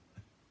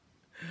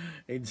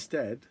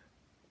 Instead,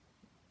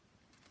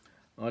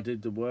 I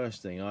did the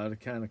worst thing. I had a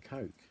can of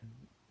Coke.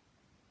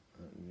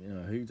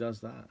 Who does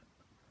that?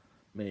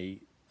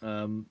 Me.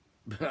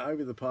 But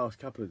over the past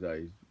couple of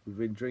days, we've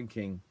been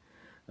drinking.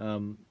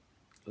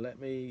 Let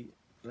me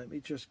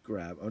just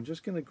grab. I'm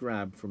just going to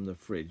grab from the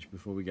fridge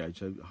before we go.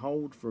 So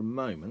hold for a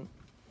moment.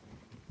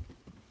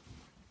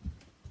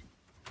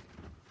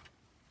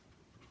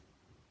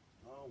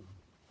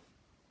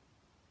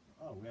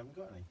 Oh, we haven't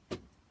got any.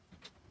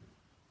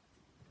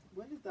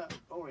 Where did that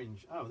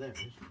orange? Oh, there it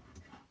is.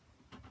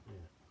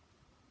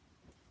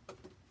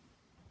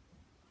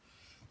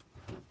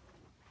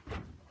 Yeah.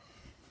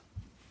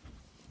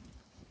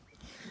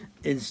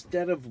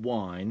 Instead of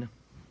wine,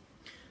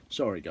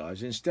 sorry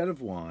guys, instead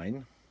of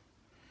wine,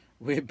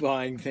 we're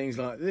buying things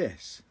like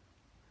this.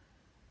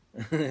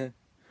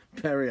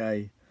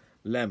 Perrier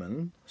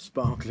lemon,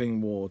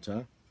 sparkling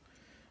water,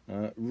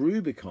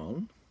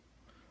 Rubicon,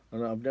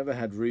 and I've never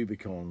had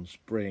Rubicon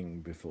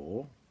Spring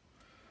before.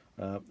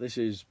 This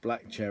is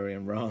black cherry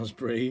and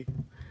raspberry.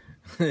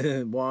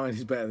 Wine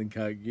is better than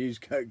Coke. Use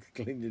Coke to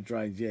clean your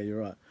drains. Yeah, you're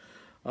right.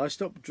 I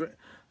stopped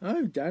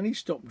Danny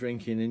stopped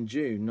drinking in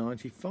June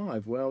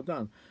 '95. Well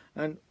done.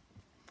 And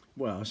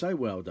well, I say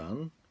well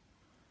done.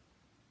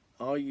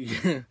 Are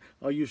you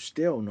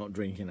still not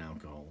drinking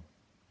alcohol,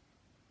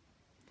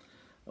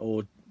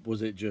 or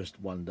was it just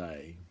one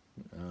day?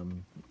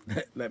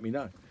 Let me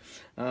know.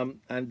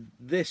 And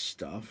this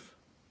stuff,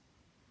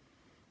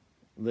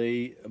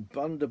 the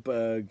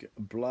Bundaberg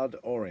Blood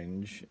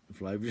Orange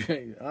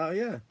flavour. Oh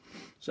yeah.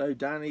 So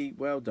Danny,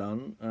 well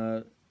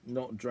done.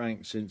 Not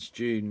drank since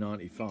June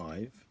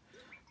 '95.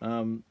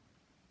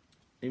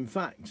 In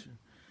fact,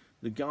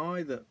 the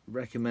guy that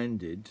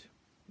recommended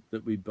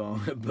that we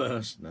buy a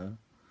Burstner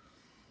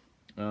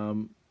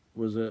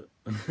was a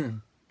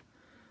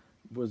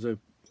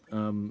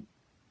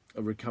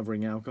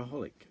recovering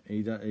alcoholic.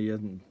 He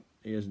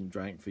hasn't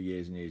drank for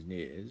years and years and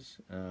years,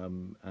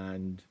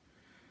 and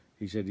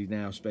he said he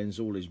now spends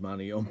all his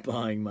money on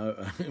buying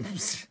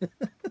motorhomes,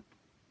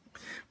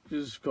 which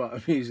is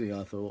quite amusing,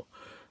 I thought.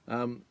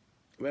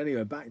 But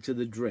anyway, back to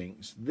the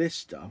drinks. This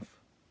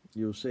stuff,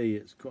 you'll see,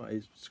 it's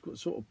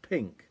sort of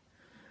pink,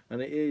 and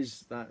it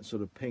is that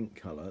sort of pink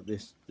colour.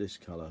 This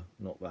colour,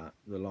 not that.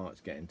 The light's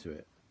getting to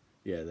it.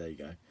 Yeah, there you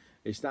go.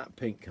 It's that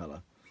pink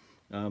colour.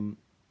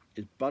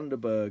 It's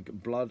Bundaberg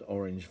Blood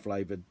Orange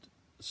flavoured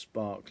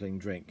sparkling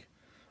drink.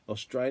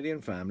 Australian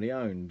family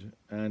owned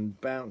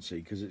and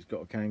bouncy because it's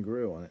got a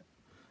kangaroo on it.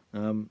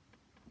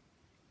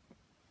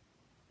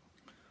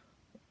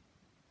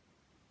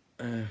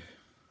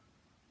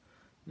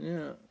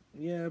 Yeah.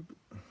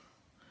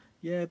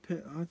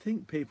 I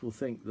think people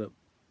think that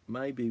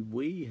maybe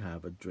we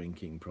have a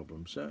drinking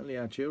problem. Certainly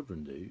our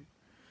children do.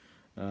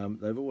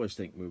 They've always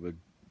think we were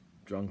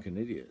drunken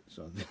idiots,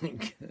 I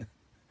think.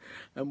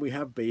 And we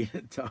have been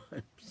at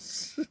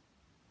times.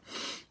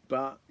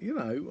 But,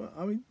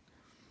 I mean,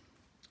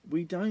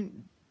 we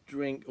don't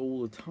drink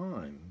all the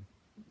time.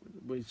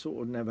 We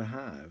sort of never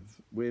have.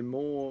 We're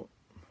more,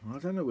 I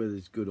don't know whether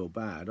it's good or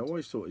bad. I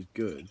always thought it's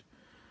good.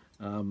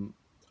 I'm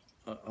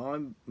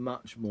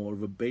much more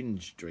of a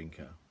binge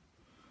drinker.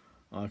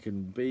 I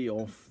can be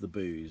off the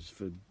booze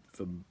for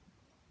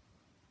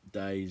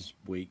days,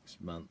 weeks,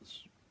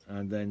 months,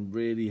 and then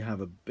really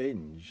have a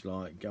binge,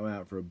 like go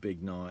out for a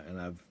big night and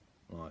have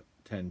like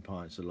 10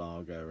 pints of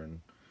lager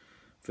and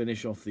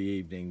finish off the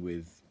evening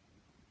with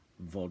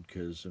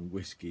vodkas and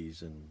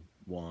whiskies and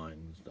wine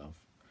and stuff,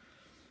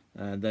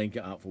 and then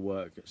get up for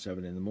work at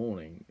 7 in the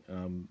morning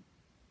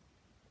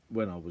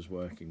when I was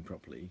working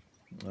properly,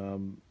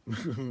 and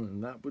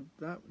that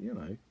you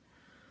know,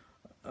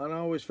 and I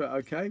always felt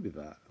okay with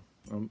that.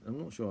 I'm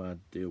not sure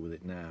I'd deal with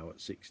it now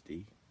at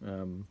 60.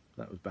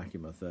 That was back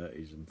in my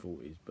 30s and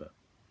 40s, but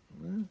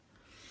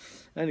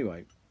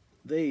anyway,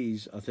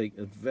 these I think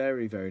are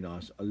very, very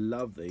nice. I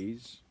love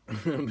these,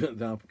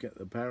 but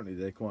apparently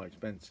they're quite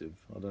expensive.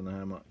 I don't know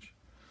how much.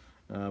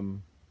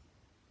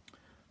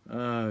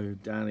 Oh,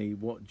 Danny,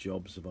 what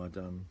jobs have I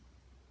done?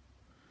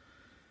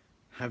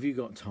 Have you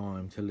got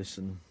time to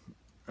listen?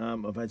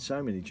 I've had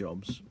so many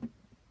jobs.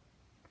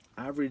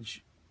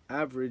 Average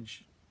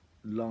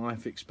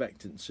life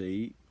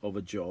expectancy of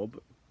a job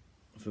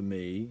for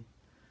me,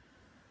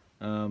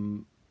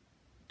 2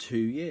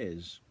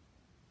 years.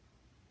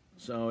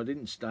 So I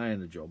didn't stay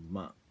in a job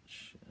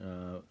much.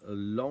 The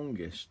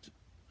longest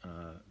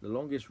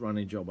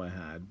running job I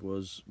had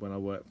was when I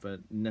worked for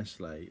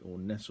Nestle, or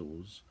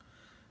Nestles,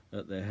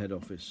 at their head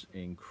office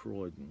in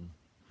Croydon,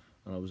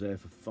 and I was there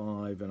for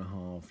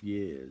 5.5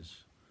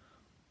 years.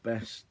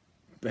 Best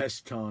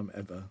time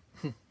ever.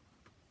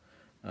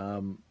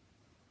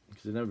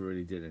 Because I never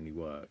really did any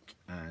work,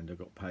 and I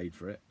got paid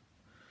for it,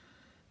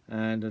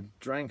 and I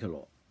drank a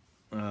lot,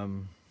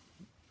 and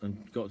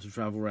got to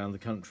travel around the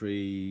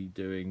country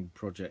doing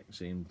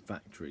projects in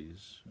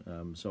factories.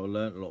 So I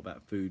learnt a lot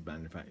about food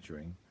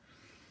manufacturing.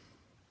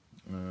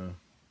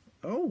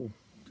 Oh,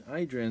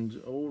 Adrian's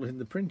all in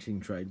the printing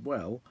trade.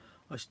 Well,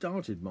 I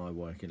started my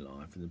working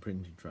life in the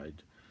printing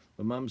trade.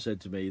 My mum said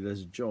to me,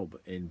 there's a job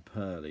in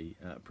Purley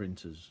at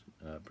printers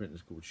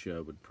called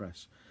Sherwood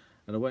Press.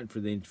 And I went for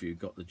the interview,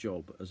 got the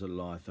job as a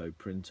litho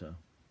printer.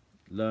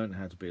 Learned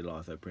how to be a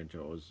litho printer.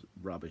 I was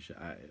rubbish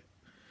at it.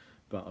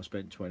 But I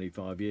spent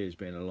 25 years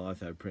being a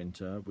litho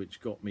printer,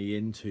 which got me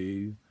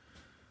into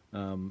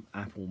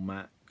Apple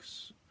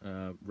Macs.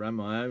 Ran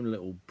my own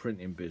little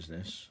printing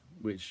business,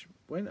 which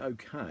went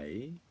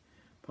okay,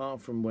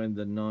 apart from when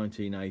the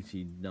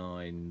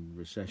 1989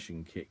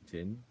 recession kicked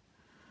in.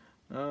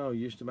 Oh, you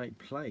used to make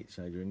plates,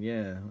 Adrian.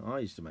 Yeah, I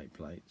used to make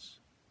plates.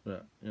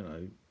 But, you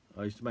know,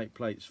 I used to make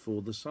plates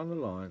for the Sun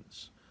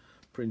Alliance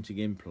printing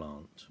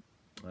implant,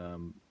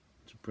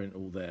 to print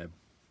all their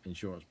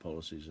insurance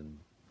policies and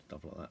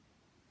stuff like that.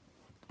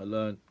 I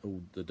learnt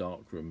all the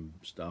darkroom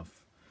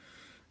stuff,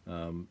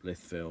 lith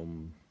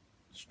film,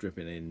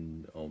 stripping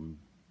in on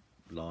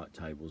light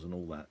tables and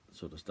all that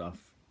sort of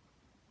stuff.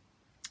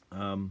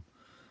 I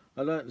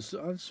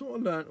sort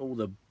of learnt all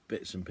the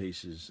bits and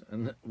pieces,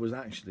 and was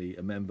actually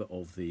a member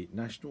of the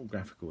National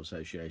Graphical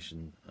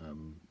Association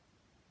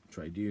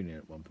trade union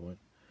at one point.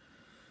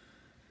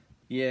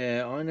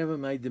 Yeah, I never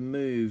made the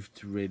move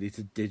to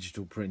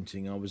digital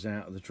printing. I was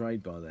out of the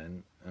trade by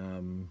then.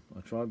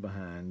 I tried my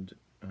hand.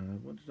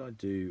 What did I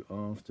do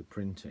after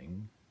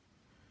printing?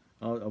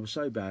 I was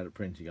so bad at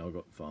printing, I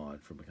got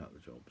fired from a couple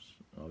of jobs.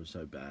 I was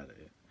so bad at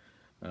it.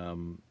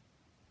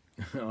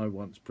 I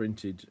once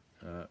printed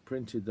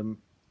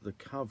the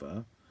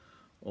cover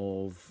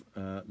of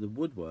the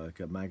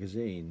Woodworker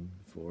magazine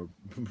for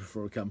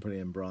a company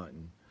in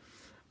Brighton,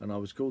 and I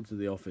was called to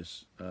the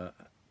office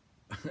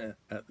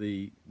at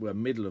the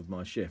middle of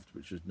my shift,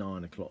 which was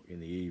 9 o'clock in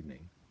the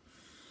evening,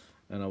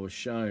 and I was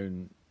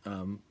shown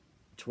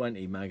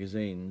 20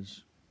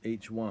 magazines.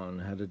 Each one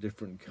had a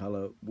different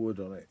colour wood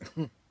on it.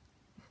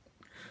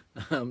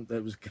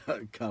 There was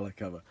colour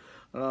cover,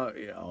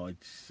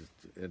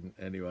 and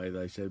anyway,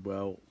 they said,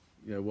 well,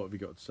 you know, what have you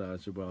got to say? I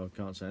said, well, I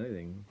can't say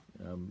anything,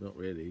 not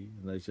really.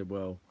 And they said,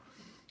 well,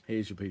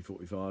 here's your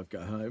P45,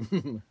 go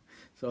home.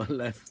 So I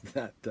left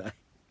that day.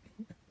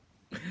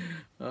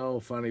 Oh,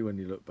 funny when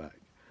you look back.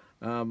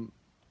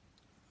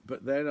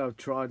 But then I've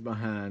tried my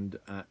hand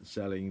at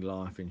selling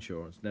life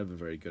insurance. Never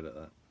very good at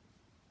that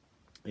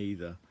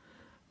either.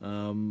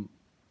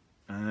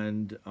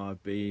 And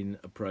I've been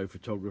a pro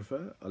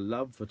photographer. I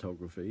love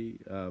photography,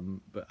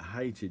 but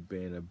hated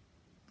being a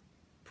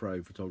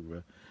pro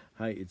photographer.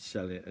 Hated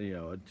selling. You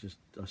know,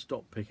 I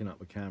stopped picking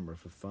up a camera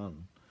for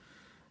fun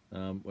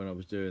when I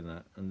was doing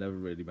that, and never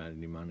really made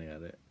any money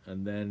at it.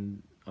 And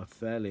then I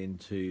fell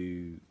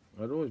into.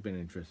 I'd always been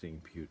interested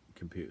in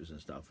computers and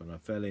stuff, and I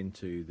fell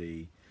into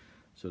the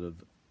sort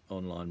of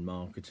online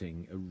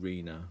marketing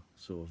arena,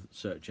 sort of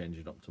search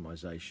engine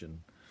optimization,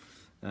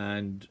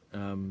 and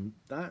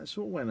that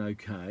sort of went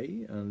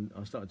okay, and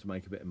I started to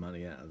make a bit of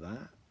money out of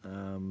that,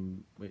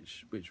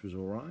 which was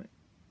all right.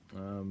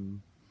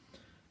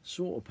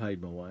 Sort of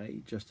paid my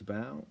way, just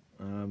about.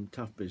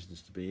 Tough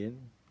business to be in,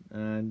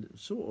 and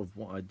sort of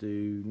what I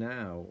do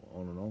now,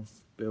 on and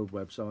off. Build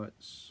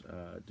websites,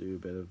 do a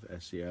bit of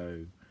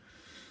SEO.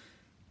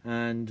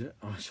 And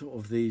I sort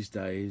of these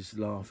days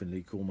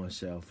laughingly call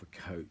myself a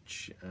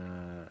coach.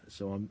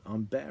 So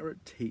I'm better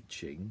at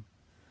teaching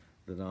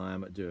than I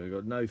am at doing. I've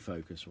got no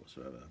focus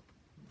whatsoever.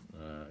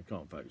 I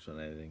can't focus on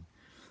anything.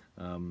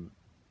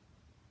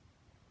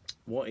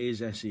 What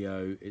is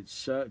SEO? It's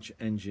search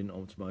engine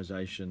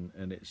optimization,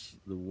 and it's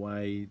the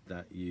way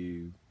that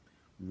you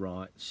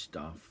write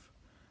stuff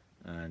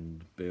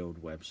and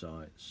build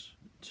websites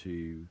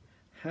to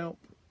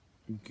help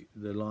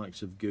the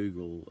likes of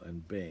Google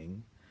and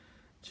Bing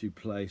to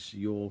place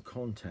your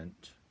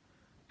content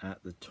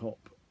at the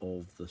top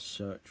of the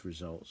search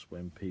results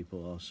when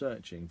people are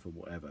searching for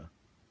whatever.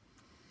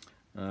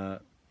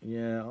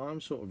 Yeah,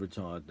 I'm sort of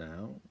retired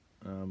now.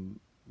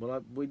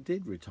 Well, we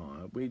did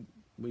retire. We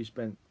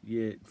spent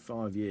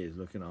 5 years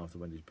looking after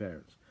Wendy's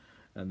parents,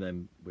 and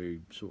then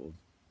we sort of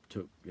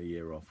took a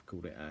year off,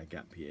 called it our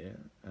gap year,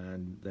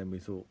 and then we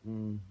thought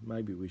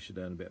maybe we should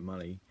earn a bit of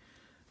money,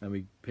 and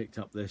we picked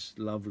up this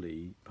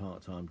lovely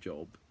part-time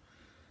job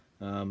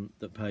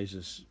that pays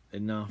us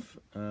enough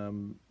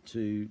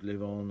to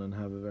live on and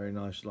have a very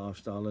nice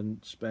lifestyle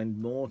and spend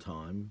more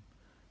time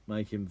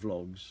making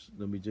vlogs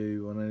than we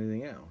do on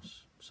anything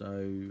else.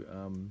 So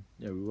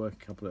yeah, we work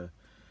a couple of,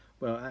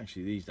 well,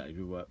 actually these days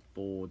we work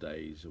 4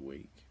 days a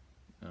week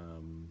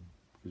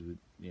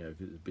because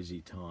because it's a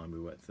busy time. We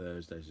work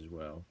Thursdays as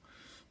well,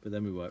 but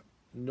then we work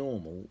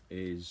normal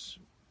is,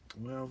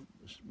 well,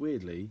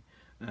 weirdly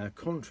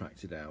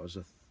contracted hours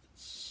are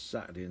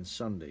Saturday and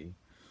Sunday,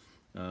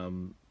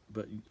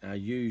 but our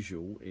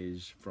usual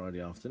is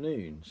Friday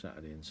afternoon,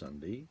 Saturday and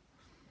Sunday,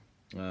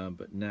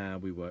 but now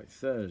we work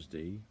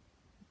Thursday,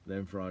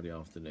 then Friday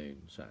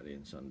afternoon, Saturday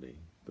and Sunday.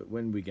 But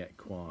when we get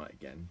quiet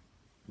again,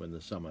 when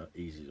the summer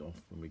eases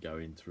off and we go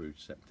in through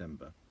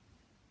September,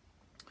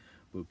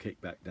 we'll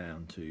kick back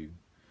down to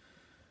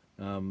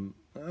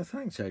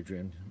thanks,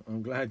 Adrian.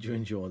 I'm glad you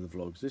enjoy the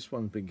vlogs. This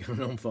one's been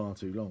going on far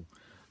too long.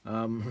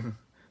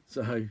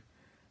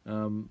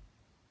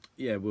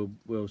 Yeah,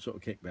 we'll sort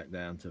of kick back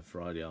down to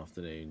Friday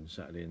afternoon,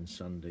 Saturday and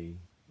Sunday,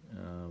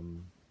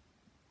 and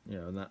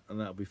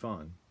that'll be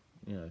fine,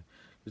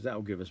 because that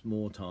will give us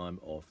more time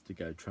off to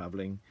go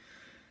travelling,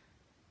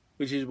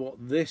 which is what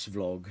this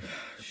vlog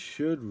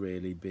should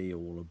really be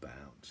all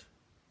about.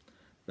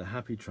 The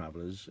happy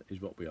travellers is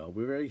what we are.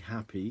 We're very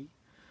happy,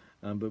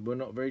 but we're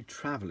not very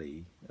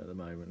travelly at the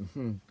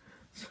moment.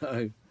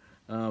 So,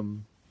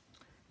 I'm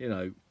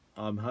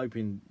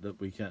hoping that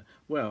we can.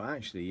 Well,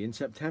 actually, in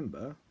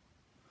September,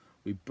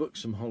 we booked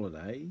some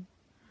holiday.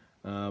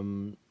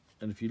 And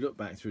if you look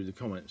back through the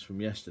comments from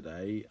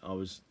yesterday, I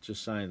was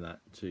just saying that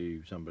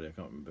to somebody, I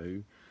can't remember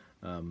who.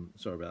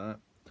 Sorry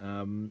about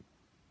that.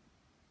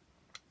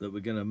 That we're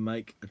going to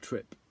make a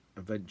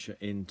venture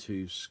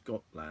into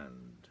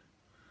Scotland,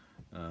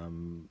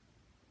 and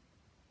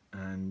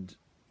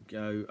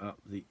go up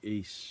the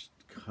east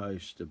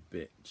coast a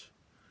bit.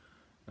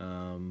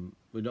 We're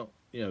not,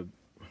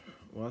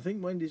 well, I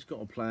think Wendy's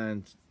got a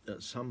plan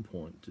at some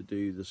point to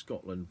do the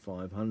Scotland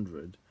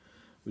 500,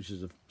 which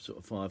is a sort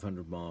of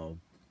 500-mile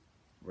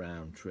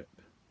round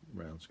trip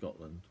around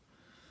Scotland.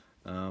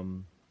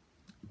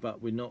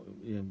 But we're not,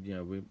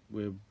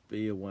 we'll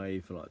be away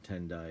for like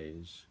 10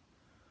 days.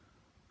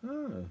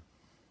 Oh,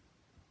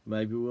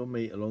 maybe we'll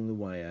meet along the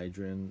way,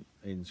 Adrian,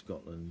 in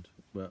Scotland.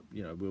 But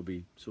we'll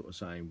be sort of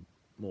saying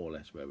more or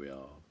less where we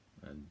are,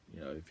 and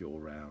if you're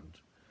around,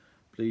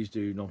 please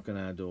do knock on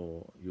our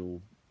door.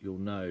 You'll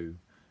know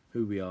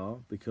who we are,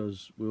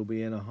 because we'll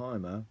be in a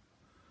Hymer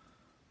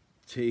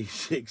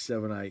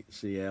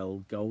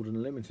T678CL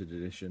Golden Limited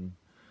Edition,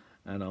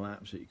 and I'm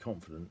absolutely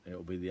confident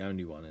it'll be the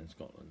only one in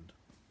Scotland,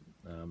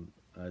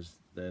 as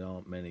there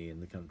aren't many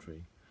in the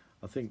country.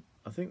 I think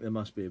there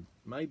must be,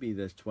 maybe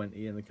there's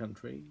 20 in the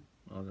country,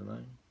 I don't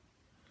know.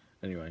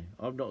 Anyway,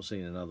 I've not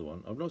seen another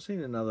one. I've not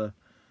seen another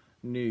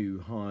new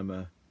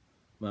Hymer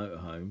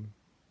motorhome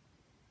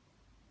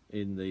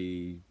in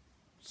the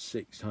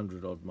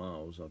 600 odd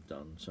miles I've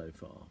done so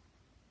far.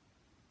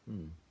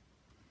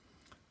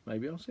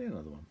 Maybe I'll see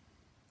another one.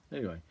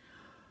 Anyway,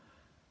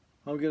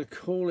 I'm going to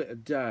call it a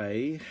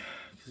day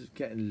because it's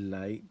getting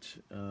late,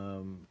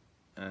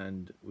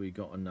 and we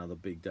got another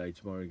big day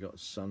tomorrow. We got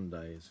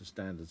Sunday. It's a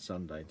standard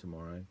Sunday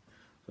tomorrow,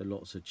 so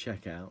lots of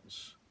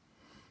checkouts,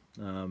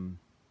 and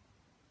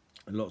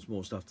lots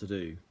more stuff to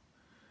do.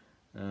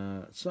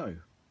 So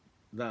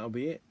that'll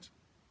be it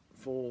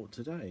for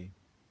today.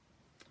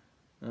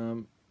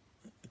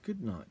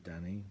 Good night,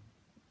 Danny.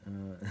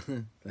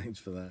 Thanks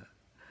for that.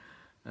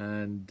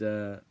 And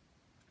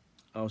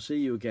I'll see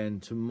you again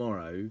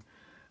tomorrow.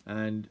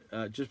 And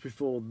just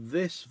before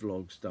this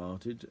vlog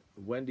started,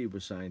 Wendy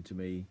was saying to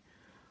me,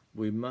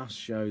 we must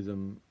show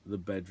them the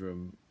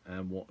bedroom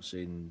and what's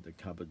in the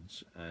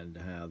cupboards and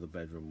how the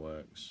bedroom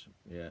works.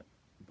 Yeah.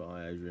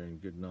 Bye, Adrian.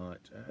 Good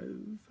night.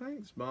 Oh,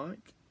 thanks,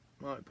 Mike.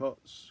 Mike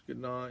Potts. Good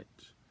night.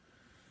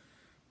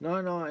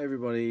 Night night,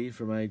 everybody,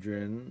 from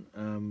Adrian.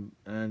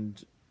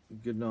 And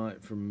good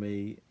night from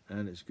me.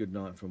 And it's good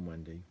night from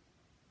Wendy.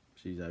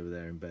 She's over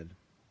there in bed.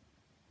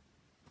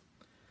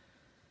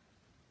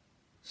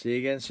 See you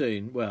again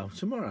soon. Well,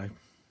 tomorrow.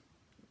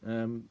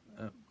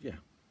 Yeah.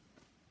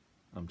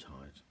 I'm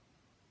tired.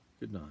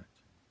 Good night.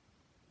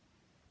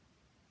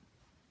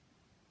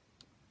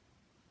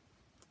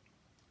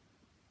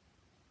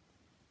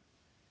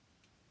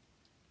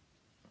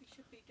 We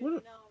should be doing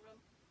our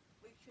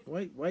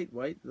Wait.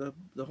 The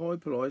hoi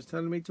polloi is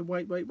telling me to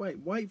wait.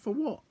 Wait for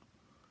what?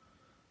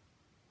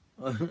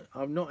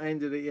 I've not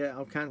ended it yet.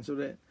 I've cancelled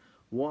it.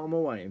 What am I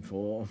waiting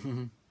for?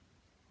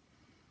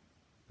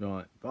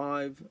 Right,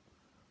 5,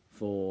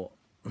 4,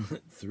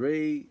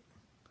 3,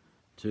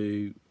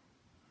 2,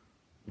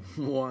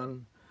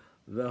 1.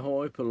 The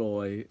hoi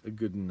polloi,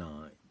 good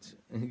night.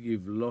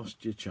 You've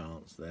lost your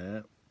chance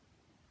there.